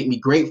that make me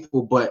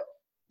grateful. But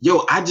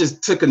I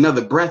just took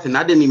another breath and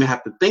I didn't even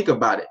have to think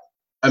about it.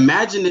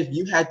 Imagine if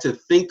you had to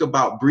think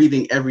about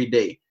breathing every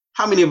day.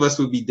 How many of us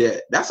would be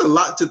dead? That's a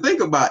lot to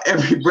think about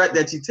every breath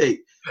that you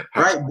take,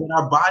 right? But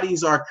our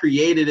bodies are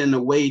created in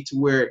a way to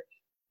where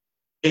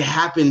it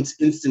happens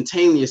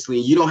instantaneously.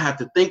 You don't have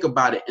to think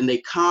about it. And they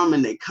come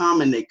and they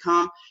come and they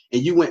come.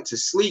 And you went to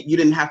sleep. You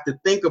didn't have to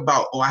think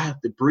about, I have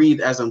to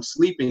breathe as I'm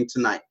sleeping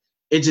tonight.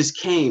 It just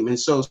came. And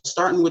so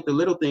starting with the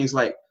little things,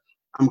 like,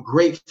 I'm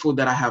grateful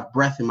that I have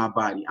breath in my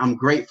body. I'm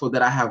grateful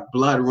that I have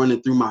blood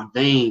running through my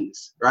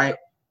veins, right?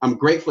 I'm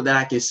grateful that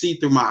I can see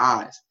through my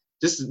eyes.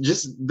 Just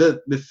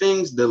the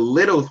things, the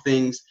little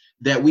things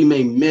that we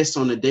may miss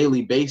on a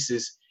daily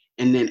basis.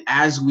 And then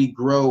as we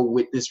grow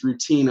with this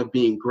routine of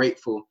being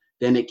grateful,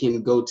 then it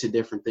can go to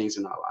different things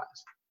in our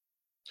lives.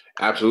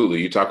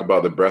 Absolutely. You talk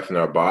about the breath in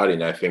our body,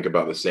 and I think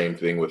about the same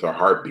thing with our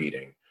heart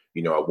beating.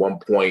 At one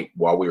point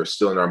while we were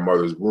still in our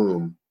mother's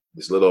womb,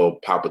 this little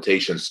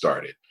palpitation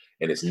started,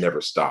 and it's never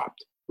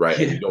stopped, right?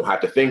 And you don't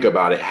have to think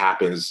about it. It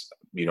happens,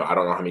 I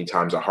don't know how many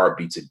times a heart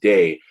beats a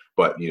day,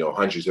 but,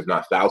 hundreds, if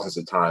not thousands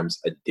of times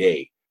a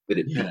day that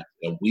it beats.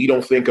 And we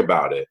don't think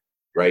about it,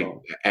 right,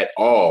 at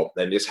all.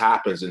 And this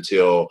happens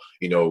until,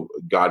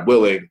 God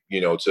willing,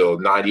 till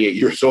 98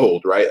 years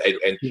old, right?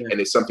 And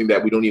it's something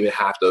that we don't even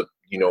have to,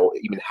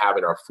 even have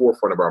in our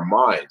forefront of our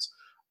minds.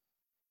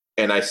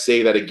 And I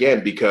say that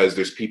again because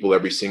there's people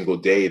every single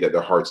day that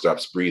their heart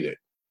stops breathing,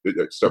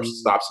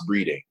 stops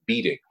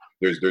beating.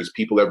 There's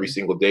people every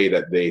single day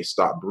that they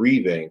stop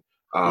breathing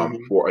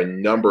for a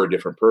number of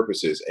different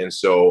purposes. And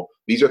so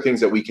these are things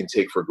that we can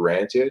take for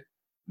granted.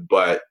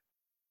 But,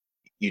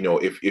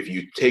 if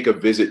you take a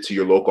visit to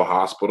your local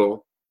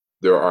hospital,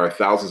 there are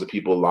thousands of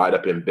people lined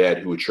up in bed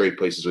who would trade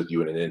places with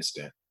you in an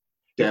instant.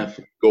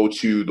 Definitely. Go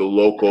to the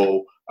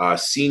local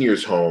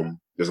seniors home.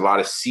 There's a lot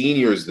of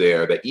seniors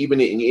there that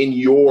even in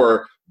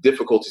your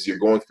difficulties you're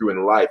going through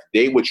in life,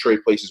 they would trade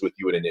places with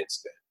you in an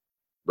instant,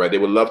 right? They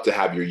would love to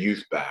have your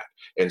youth back.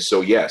 And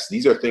so, yes,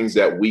 these are things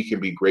that we can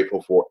be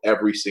grateful for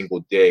every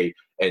single day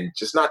and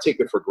just not take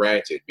them for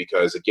granted,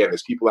 because again,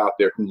 there's people out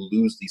there who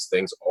lose these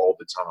things all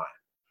the time.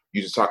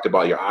 You just talked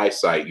about your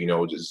eyesight,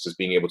 just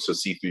being able to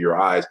see through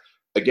your eyes.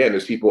 Again,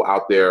 there's people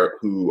out there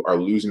who are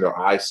losing their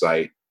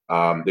eyesight.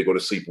 They go to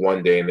sleep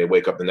one day and they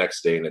wake up the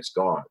next day and it's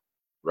gone,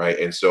 right?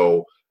 And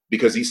so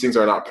because these things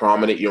are not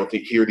prominent, you don't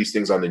hear these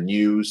things on the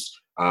news.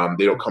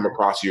 They don't come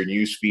across your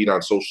news feed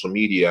on social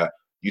media.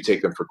 You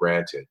take them for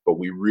granted. But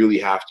we really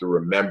have to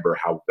remember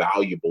how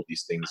valuable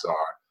these things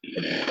are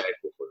and be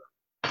thankful for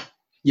them.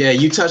 Yeah,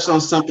 you touched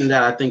on something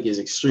that I think is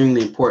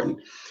extremely important,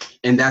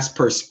 and that's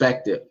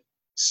perspective.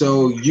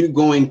 So you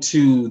going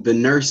to the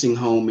nursing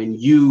home and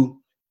you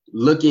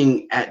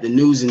looking at the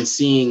news and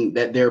seeing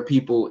that there are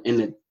people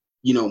in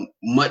a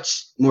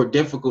much more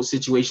difficult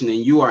situation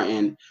than you are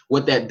in,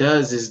 what that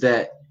does is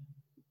that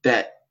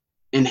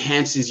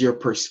enhances your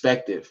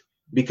perspective.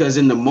 Because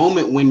in the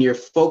moment when you're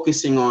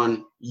focusing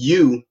on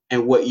you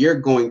and what you're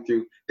going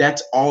through,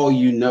 that's all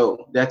you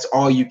know, that's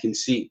all you can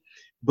see.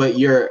 But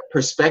your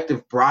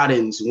perspective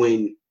broadens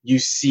when you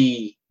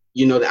see,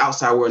 the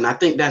outside world. And I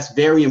think that's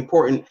very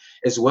important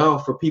as well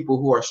for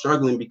people who are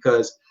struggling,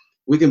 because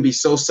we can be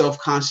so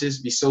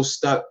self-conscious, be so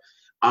stuck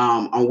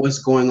on what's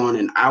going on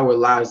in our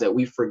lives that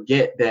we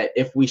forget that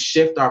if we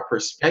shift our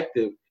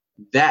perspective,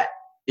 that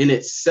in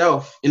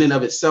and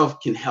of itself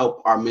can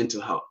help our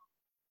mental health.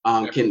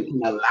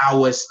 can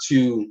allow us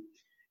to,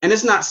 and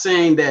it's not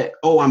saying that,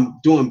 oh, I'm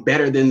doing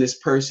better than this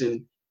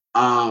person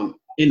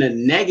in a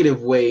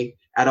negative way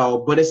at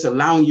all, but it's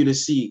allowing you to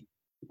see,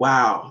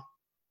 wow,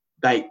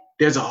 like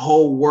there's a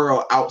whole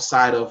world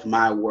outside of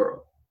my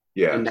world.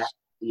 Yeah. And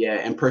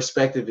and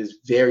perspective is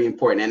very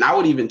important. And I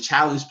would even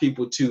challenge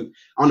people to,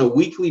 on a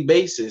weekly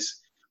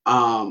basis,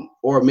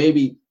 or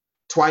maybe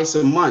twice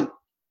a month,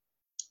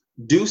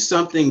 do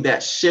something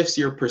that shifts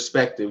your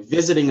perspective.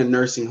 Visiting a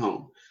nursing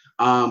home,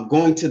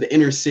 going to the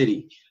inner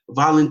city,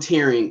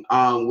 volunteering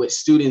with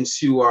students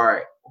who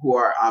are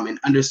in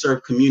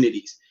underserved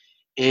communities,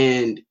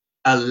 and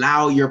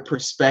allow your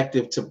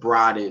perspective to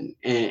broaden,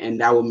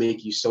 and that will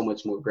make you so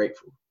much more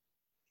grateful.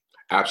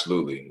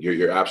 Absolutely.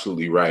 You're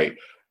absolutely right.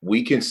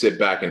 We can sit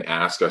back and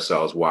ask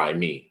ourselves, why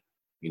me?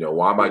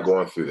 Why am I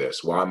going through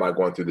this? Why am I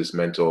going through this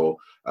mental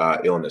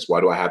illness? Why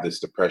do I have this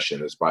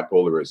depression, this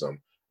bipolarism,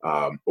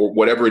 or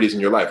whatever it is in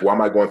your life? Why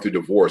am I going through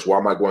divorce? Why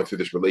am I going through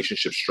this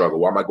relationship struggle?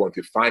 Why am I going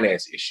through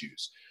finance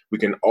issues? We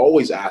can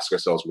always ask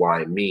ourselves,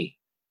 why me?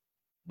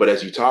 But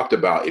as you talked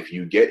about, if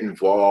you get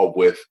involved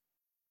with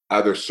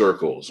other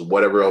circles,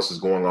 whatever else is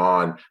going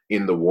on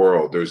in the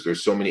world,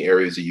 there's so many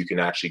areas that you can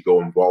actually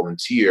go and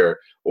volunteer,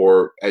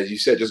 or as you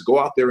said, just go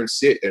out there and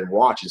sit and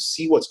watch and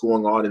see what's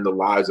going on in the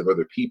lives of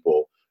other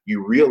people.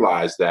 You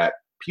realize that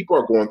people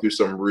are going through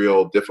some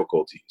real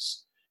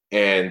difficulties.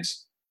 And,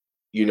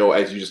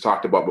 as you just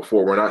talked about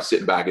before, we're not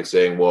sitting back and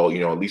saying, well,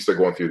 at least they're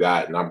going through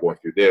that and I'm going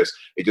through this.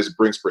 It just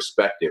brings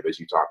perspective, as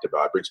you talked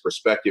about. It brings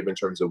perspective in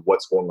terms of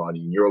what's going on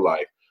in your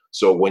life.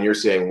 So when you're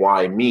saying,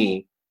 why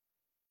me?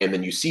 And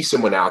then you see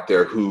someone out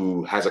there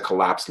who has a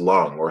collapsed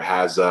lung or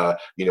has an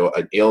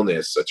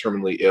illness, a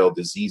terminally ill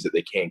disease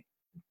that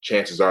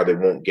chances are they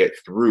won't get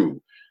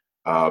through.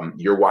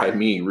 Your why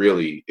me,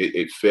 really,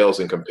 it fails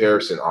in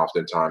comparison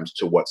oftentimes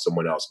to what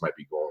someone else might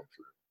be going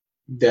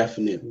through.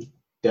 Definitely.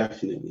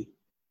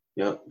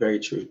 Yep, very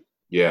true.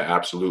 Yeah,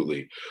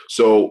 absolutely.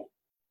 So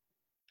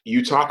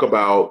you talk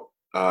about,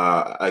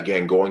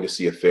 again, going to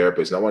see a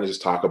therapist. And I want to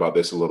just talk about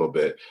this a little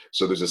bit.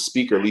 So there's a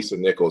speaker, Lisa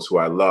Nichols, who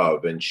I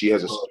love, and she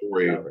has a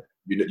story.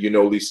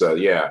 Lisa,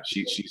 yeah,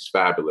 she's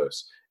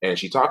fabulous. And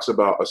she talks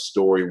about a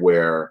story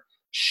where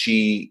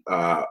she,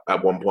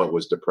 at one point,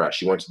 was depressed.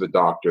 She went to the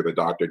doctor. The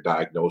doctor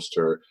diagnosed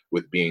her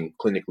with being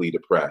clinically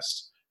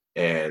depressed.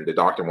 And the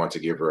doctor wanted to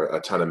give her a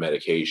ton of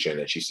medication.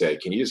 And she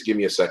said, can you just give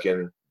me a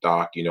second,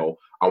 doc?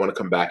 I want to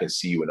come back and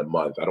see you in a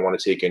month. I don't want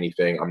to take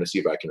anything. I'm going to see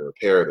if I can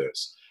repair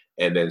this.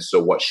 And then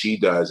so what she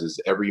does is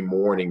every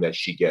morning that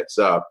she gets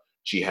up,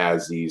 she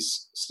has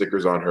these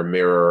stickers on her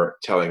mirror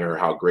telling her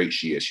how great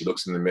she is. She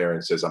looks in the mirror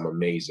and says, I'm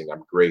amazing.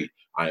 I'm great.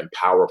 I am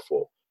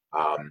powerful.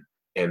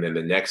 And then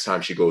the next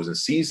time she goes and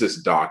sees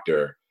this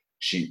doctor,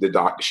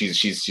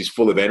 she's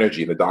full of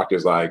energy. And the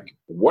doctor's like,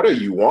 what are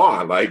you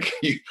on? Like,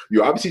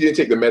 you obviously didn't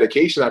take the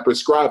medication I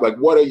prescribed. Like,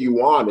 what are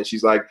you on? And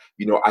she's like,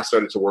 I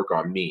started to work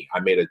on me. I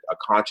made a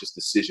conscious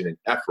decision and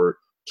effort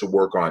to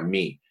work on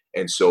me.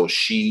 And so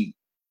she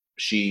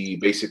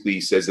basically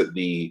says that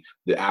the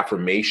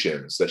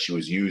affirmations that she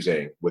was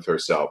using with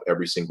herself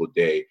every single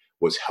day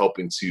was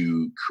helping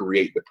to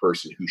create the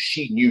person who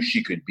she knew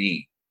she could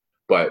be.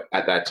 But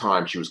at that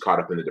time, she was caught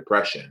up in the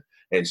depression.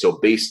 And so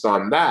based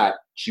on that,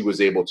 she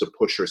was able to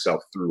push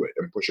herself through it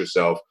and push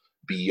herself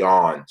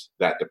beyond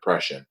that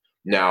depression.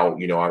 Now,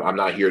 I'm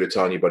not here to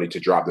tell anybody to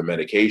drop the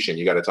medication.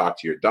 You got to talk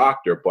to your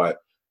doctor. But,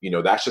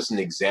 that's just an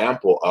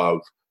example of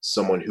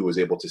someone who was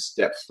able to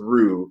step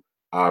through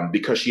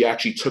because she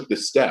actually took the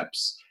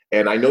steps.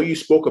 And I know you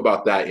spoke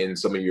about that in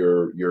some of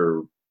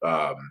your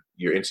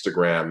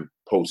Instagram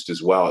post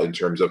as well, in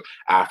terms of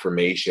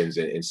affirmations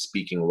and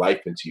speaking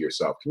life into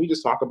yourself. Can you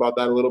just talk about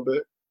that a little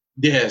bit?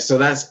 Yeah, so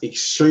that's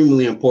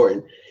extremely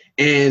important.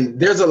 And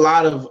there's a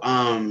lot of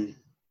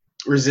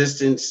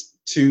resistance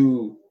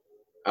to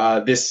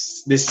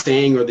this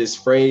saying or this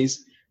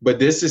phrase, but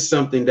this is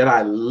something that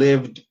I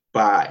lived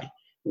by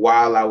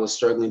while I was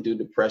struggling through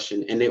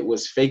depression, and it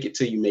was fake it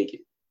till you make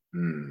it.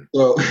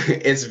 So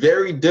it's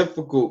very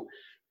difficult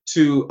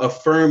to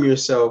affirm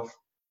yourself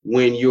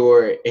when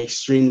you're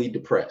extremely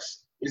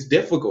depressed. It's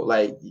difficult.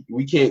 Like,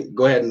 we can't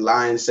go ahead and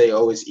lie and say,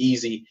 oh, it's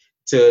easy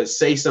to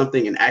say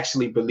something and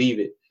actually believe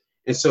it.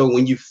 And so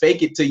when you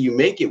fake it till you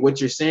make it,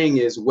 what you're saying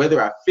is,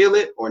 whether I feel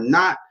it or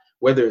not,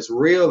 whether it's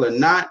real or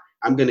not,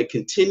 I'm going to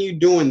continue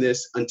doing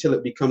this until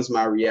it becomes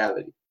my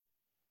reality.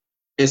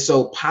 And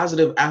so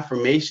positive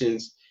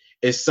affirmations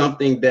is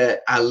something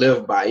that I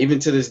live by, even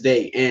to this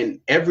day. And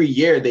every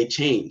year they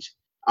change,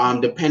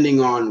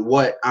 depending on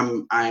what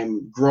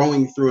I'm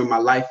growing through in my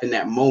life in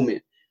that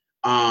moment.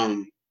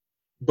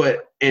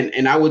 But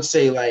I would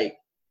say, like,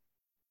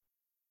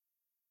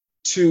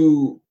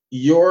 to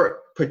your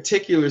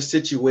particular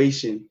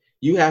situation,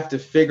 you have to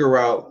figure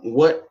out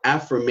what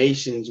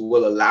affirmations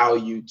will allow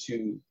you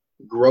to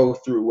grow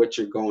through what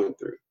you're going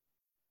through.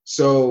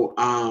 So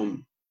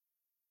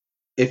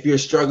if you're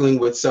struggling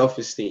with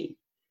self-esteem,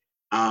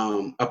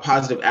 a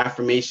positive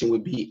affirmation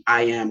would be,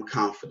 I am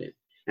confident.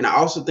 And I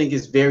also think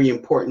it's very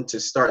important to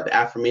start the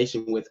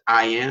affirmation with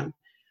I am,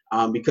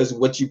 because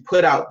what you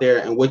put out there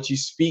and what you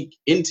speak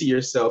into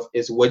yourself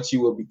is what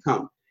you will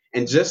become.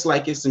 And just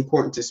like it's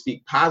important to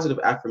speak positive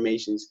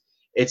affirmations,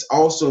 it's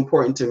also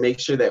important to make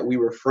sure that we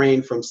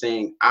refrain from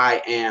saying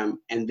I am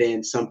and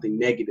then something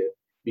negative,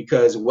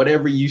 because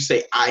whatever you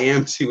say I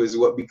am to is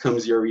what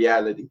becomes your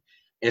reality.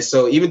 And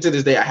so even to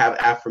this day, I have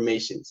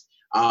affirmations.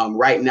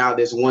 Right now,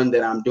 there's one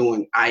that I'm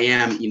doing. I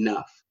am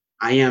enough.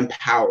 I am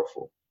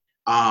powerful.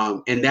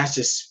 And that's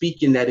just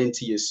speaking that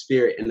into your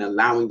spirit and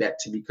allowing that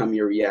to become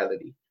your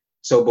reality.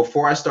 So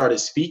before I started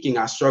speaking,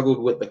 I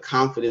struggled with the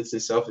confidence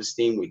and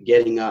self-esteem with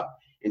getting up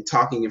and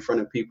talking in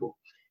front of people.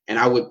 And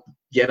I would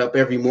get up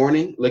every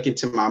morning, look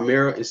into my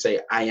mirror and say,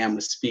 I am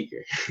a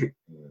speaker.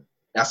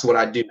 That's what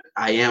I do.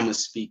 I am a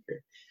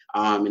speaker.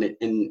 And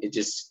it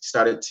just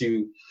started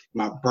to,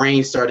 my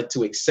brain started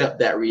to accept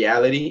that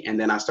reality. And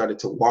then I started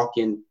to walk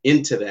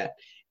into that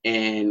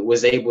and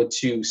was able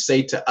to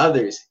say to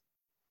others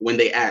when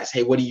they ask,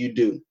 hey, what do you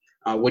do?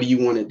 What do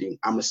you want to do?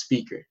 I'm a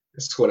speaker.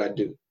 That's what I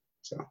do.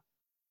 So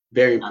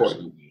very important.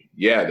 Absolutely.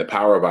 Yeah, the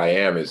power of I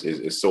am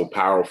is so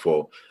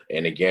powerful.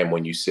 And again,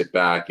 when you sit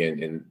back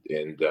and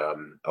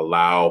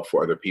allow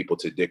for other people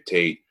to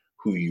dictate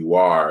who you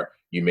are,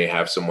 you may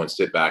have someone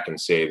sit back and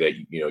say that,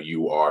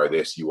 you are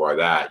this, you are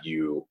that,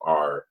 you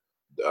are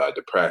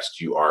depressed,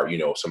 you are,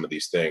 some of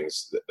these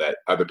things that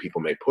other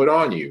people may put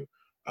on you.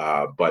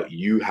 But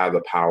you have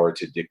the power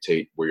to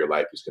dictate where your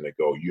life is going to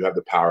go. You have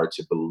the power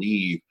to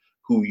believe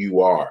who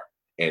you are.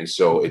 And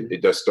so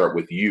it does start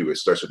with you. It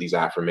starts with these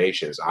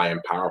affirmations. I am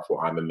powerful.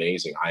 I'm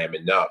amazing. I am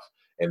enough.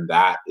 And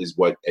that is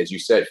what, as you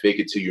said, fake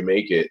it till you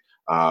make it.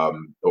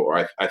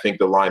 Or I think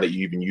the line that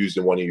you even used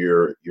in one of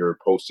your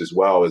posts as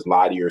well is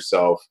lie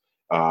yourself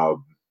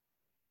into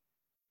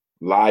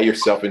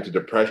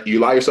depression. You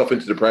lie yourself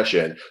into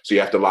depression, so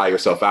you have to lie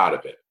yourself out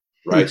of it.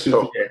 Right.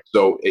 So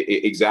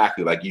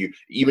exactly, like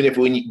even if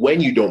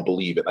when you don't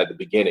believe it at the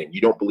beginning, you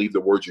don't believe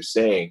the words you're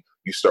saying,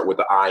 you start with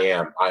the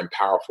I'm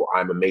powerful,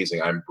 I'm amazing,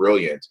 I'm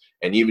brilliant.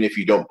 And even if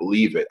you don't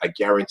believe it, I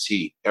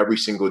guarantee every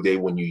single day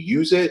when you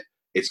use it,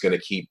 it's going to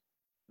keep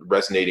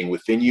resonating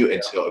within you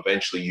until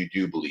eventually you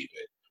do believe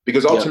it.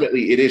 Because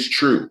ultimately it is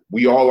true.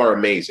 We all are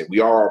amazing. We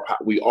all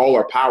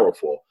are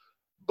powerful,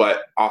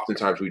 but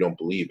oftentimes we don't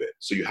believe it.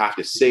 So you have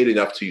to say it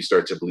enough till you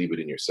start to believe it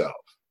in yourself.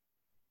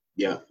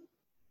 Yeah.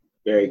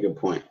 Very good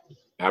point.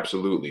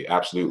 Absolutely.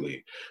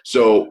 Absolutely.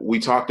 So we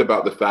talked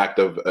about the fact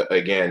of,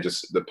 again,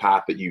 just the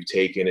path that you've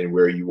taken and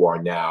where you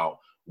are now.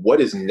 What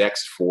is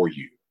next for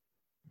you?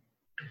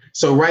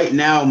 So right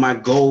now, my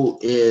goal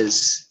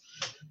is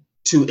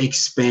to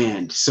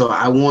expand. So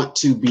I want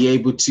to be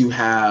able to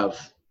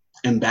have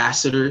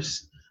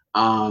ambassadors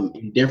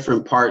in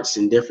different parts,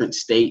 in different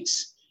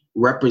states,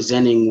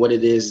 representing what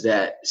it is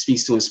that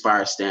Speaks to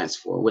Inspire stands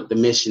for, what the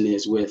mission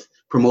is with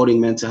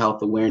promoting mental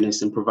health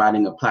awareness and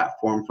providing a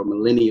platform for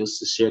millennials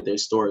to share their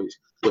stories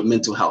with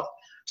mental health.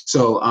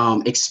 So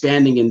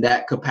expanding in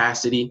that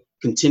capacity,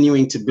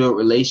 continuing to build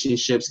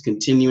relationships,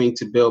 continuing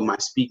to build my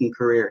speaking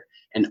career,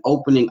 and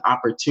opening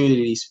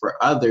opportunities for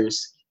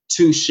others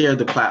to share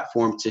the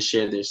platform to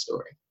share their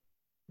story.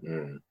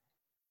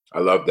 I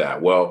love that.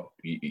 Well,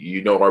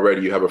 you know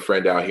already you have a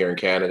friend out here in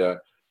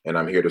Canada, and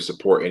I'm here to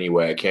support any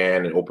way I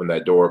can and open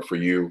that door up for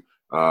you,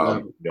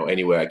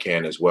 any way I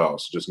can as well.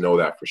 So just know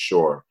that for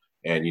sure.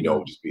 And,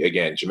 just be,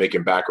 again,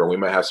 Jamaican background, we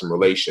might have some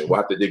relation. We'll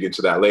have to dig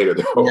into that later,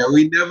 though. Yeah,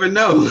 we never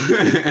know.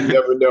 You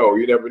never know.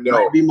 You never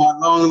know. Might be my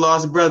long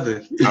lost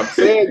brother. I'm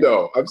saying,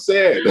 though.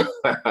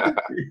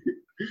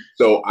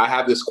 So I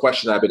have this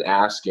question I've been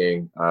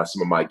asking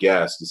some of my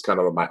guests. It's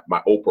kind of my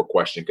Oprah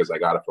question because I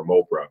got it from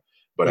Oprah.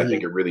 But I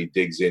think it really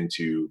digs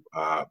into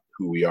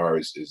who we are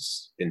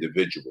as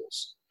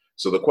individuals.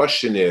 So the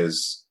question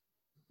is,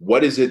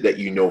 what is it that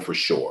you know for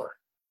sure?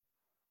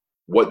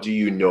 What do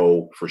you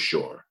know for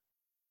sure?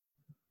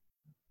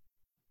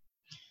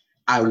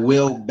 I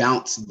will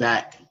bounce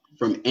back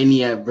from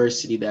any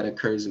adversity that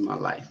occurs in my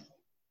life.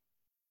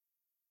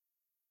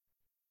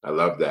 I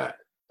love that.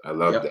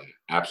 That.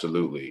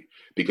 Absolutely.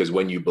 Because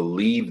when you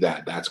believe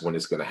that, that's when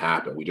it's going to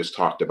happen. We just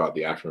talked about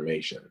the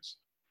affirmations.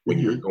 When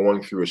you're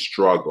going through a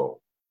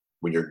struggle,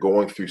 when you're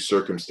going through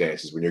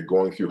circumstances, when you're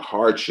going through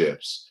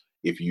hardships,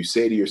 if you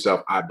say to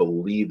yourself, I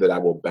believe that I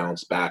will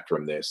bounce back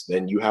from this,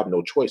 then you have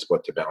no choice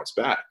but to bounce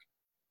back.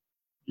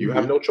 You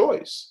have no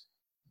choice.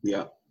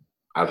 Yeah.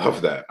 I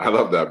love that. I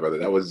love that, brother.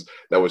 That was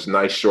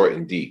nice, short,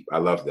 and deep. I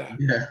love that.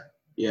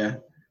 Yeah.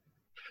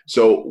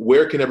 So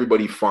where can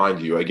everybody find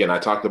you? Again, I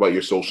talked about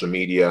your social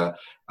media,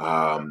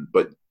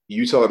 but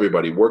you tell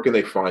everybody, where can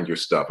they find your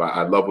stuff?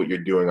 I love what you're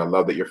doing. I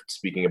love that you're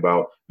speaking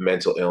about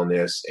mental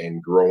illness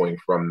and growing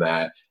from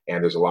that.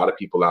 And there's a lot of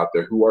people out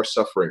there who are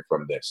suffering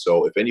from this.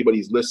 So if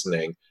anybody's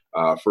listening,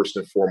 first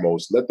and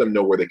foremost, let them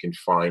know where they can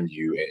find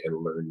you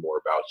and learn more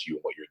about you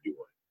and what you're doing.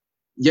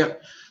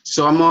 Yep.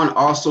 So I'm on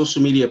all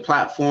social media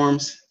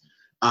platforms,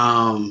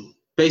 Facebook,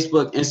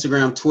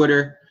 Instagram,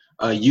 Twitter,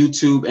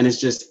 YouTube, and it's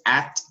just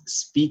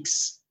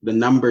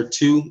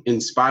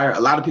 @Speaks2Inspire. A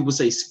lot of people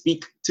say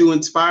Speak to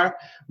Inspire,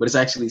 but it's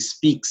actually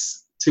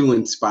Speaks to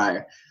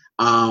Inspire.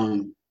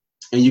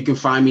 And you can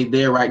find me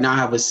there. Right now I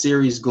have a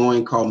series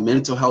going called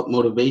Mental Health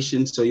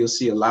Motivation. So you'll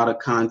see a lot of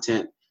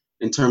content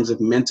in terms of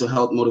mental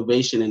health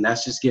motivation, and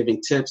that's just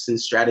giving tips and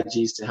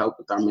strategies to help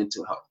with our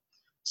mental health.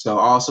 So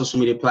all social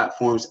media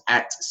platforms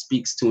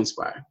 @Speaks to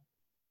Inspire.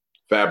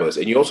 Fabulous.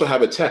 And you also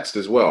have a text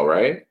as well,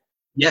 right?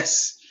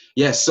 Yes.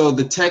 So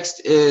the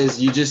text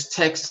is, you just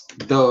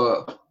text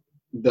the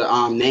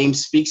name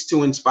Speaks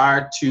to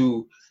Inspire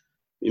to,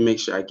 let me make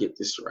sure I get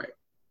this right.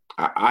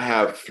 I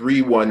have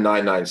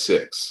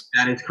 31996.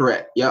 That is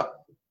correct. Yep.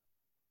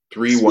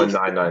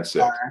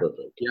 31996. Perfect.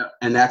 Yep.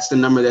 And that's the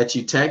number that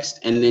you text,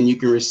 and then you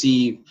can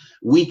receive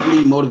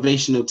weekly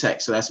motivational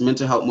text. So that's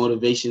mental health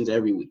motivations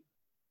every week.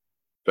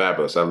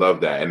 Fabulous. I love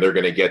that. And they're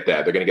going to get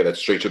that. They're going to get that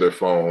straight to their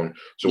phone.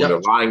 So when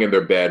they're lying in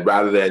their bed,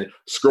 rather than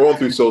scrolling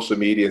through social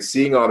media and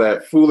seeing all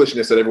that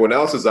foolishness that everyone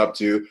else is up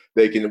to,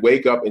 they can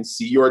wake up and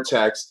see your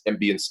text and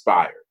be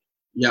inspired.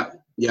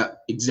 Yep,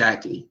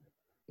 exactly.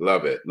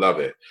 Love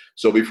it.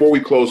 So before we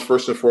close,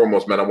 first and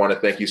foremost, man, I want to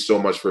thank you so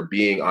much for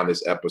being on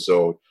this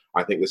episode.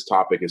 I think this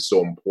topic is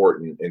so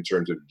important in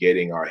terms of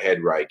getting our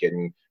head right,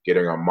 getting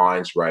our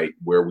minds right,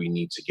 where we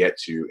need to get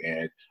to.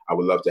 And I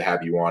would love to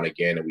have you on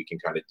again, and we can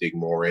kind of dig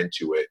more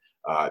into it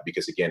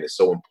because, again, it's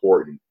so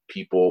important.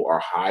 People are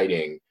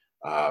hiding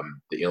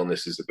the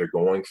illnesses that they're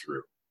going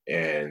through.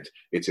 And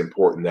it's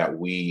important that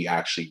we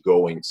actually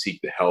go and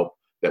seek the help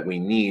that we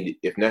need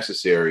if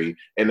necessary,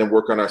 and then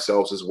work on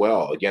ourselves as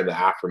well. Again, the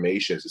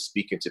affirmations, the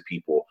speaking to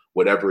people,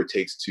 whatever it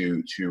takes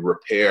to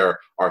repair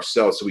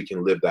ourselves so we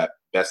can live that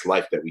best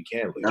life that we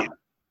can live.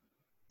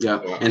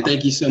 Yeah. And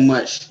thank you so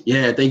much.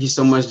 Yeah. Thank you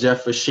so much,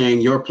 Jeff, for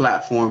sharing your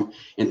platform.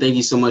 And thank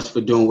you so much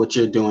for doing what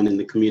you're doing in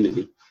the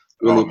community.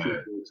 Really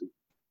appreciate it.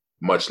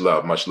 Much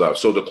love.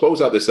 So to close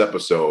out this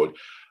episode,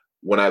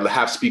 when I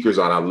have speakers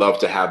on, I love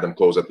to have them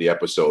close out the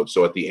episode.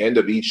 So at the end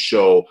of each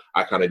show,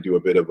 I kind of do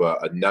a bit of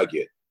a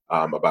nugget.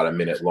 About a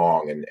minute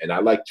long. And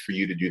I'd like for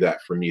you to do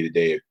that for me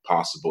today, if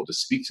possible, to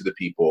speak to the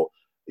people.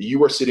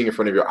 You are sitting in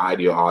front of your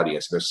ideal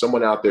audience, and there's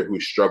someone out there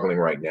who's struggling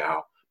right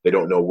now. They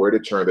don't know where to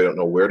turn. They don't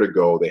know where to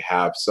go. They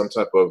have some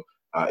type of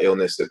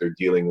illness that they're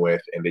dealing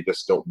with, and they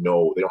just don't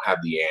know. They don't have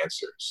the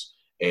answers.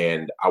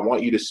 And I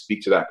want you to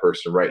speak to that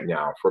person right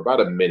now for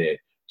about a minute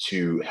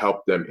to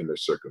help them in their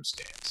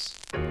circumstance.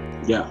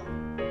 Yeah,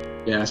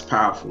 that's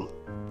powerful.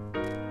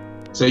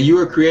 So you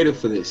were created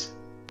for this.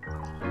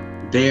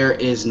 There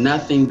is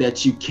nothing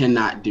that you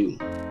cannot do.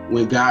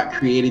 When God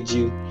created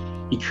you,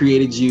 He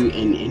created you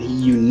and He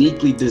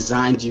uniquely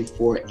designed you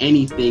for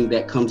anything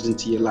that comes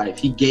into your life.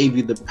 He gave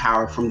you the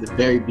power from the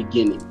very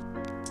beginning.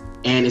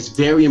 And it's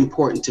very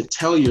important to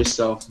tell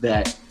yourself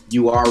that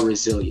you are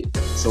resilient.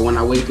 So when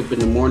I wake up in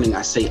the morning,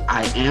 I say,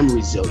 I am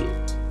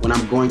resilient. When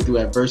I'm going through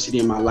adversity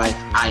in my life,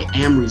 I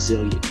am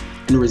resilient.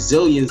 And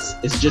resilience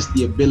is just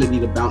the ability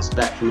to bounce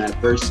back from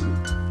adversity.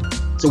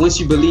 So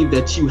once you believe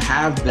that you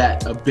have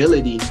that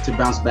ability to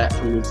bounce back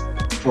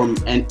from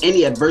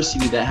any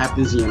adversity that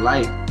happens in your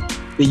life,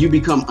 then you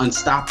become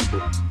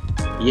unstoppable.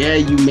 Yeah,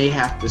 you may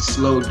have to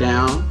slow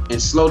down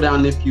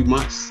if you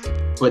must,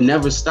 but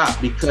never stop,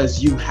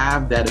 because you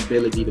have that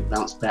ability to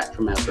bounce back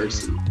from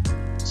adversity.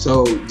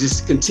 So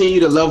just continue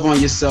to love on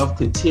yourself,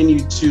 continue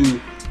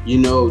to,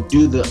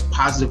 do the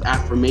positive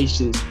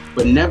affirmations,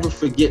 but never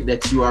forget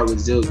that you are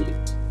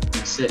resilient.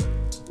 That's it.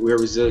 We're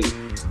resilient.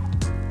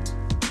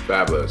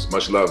 Fabulous.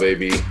 Much love,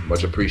 AB.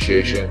 Much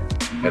appreciation.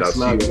 And I'll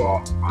see you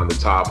all on the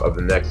top of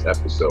the next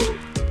episode.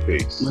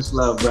 Peace. Much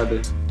love,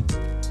 brother.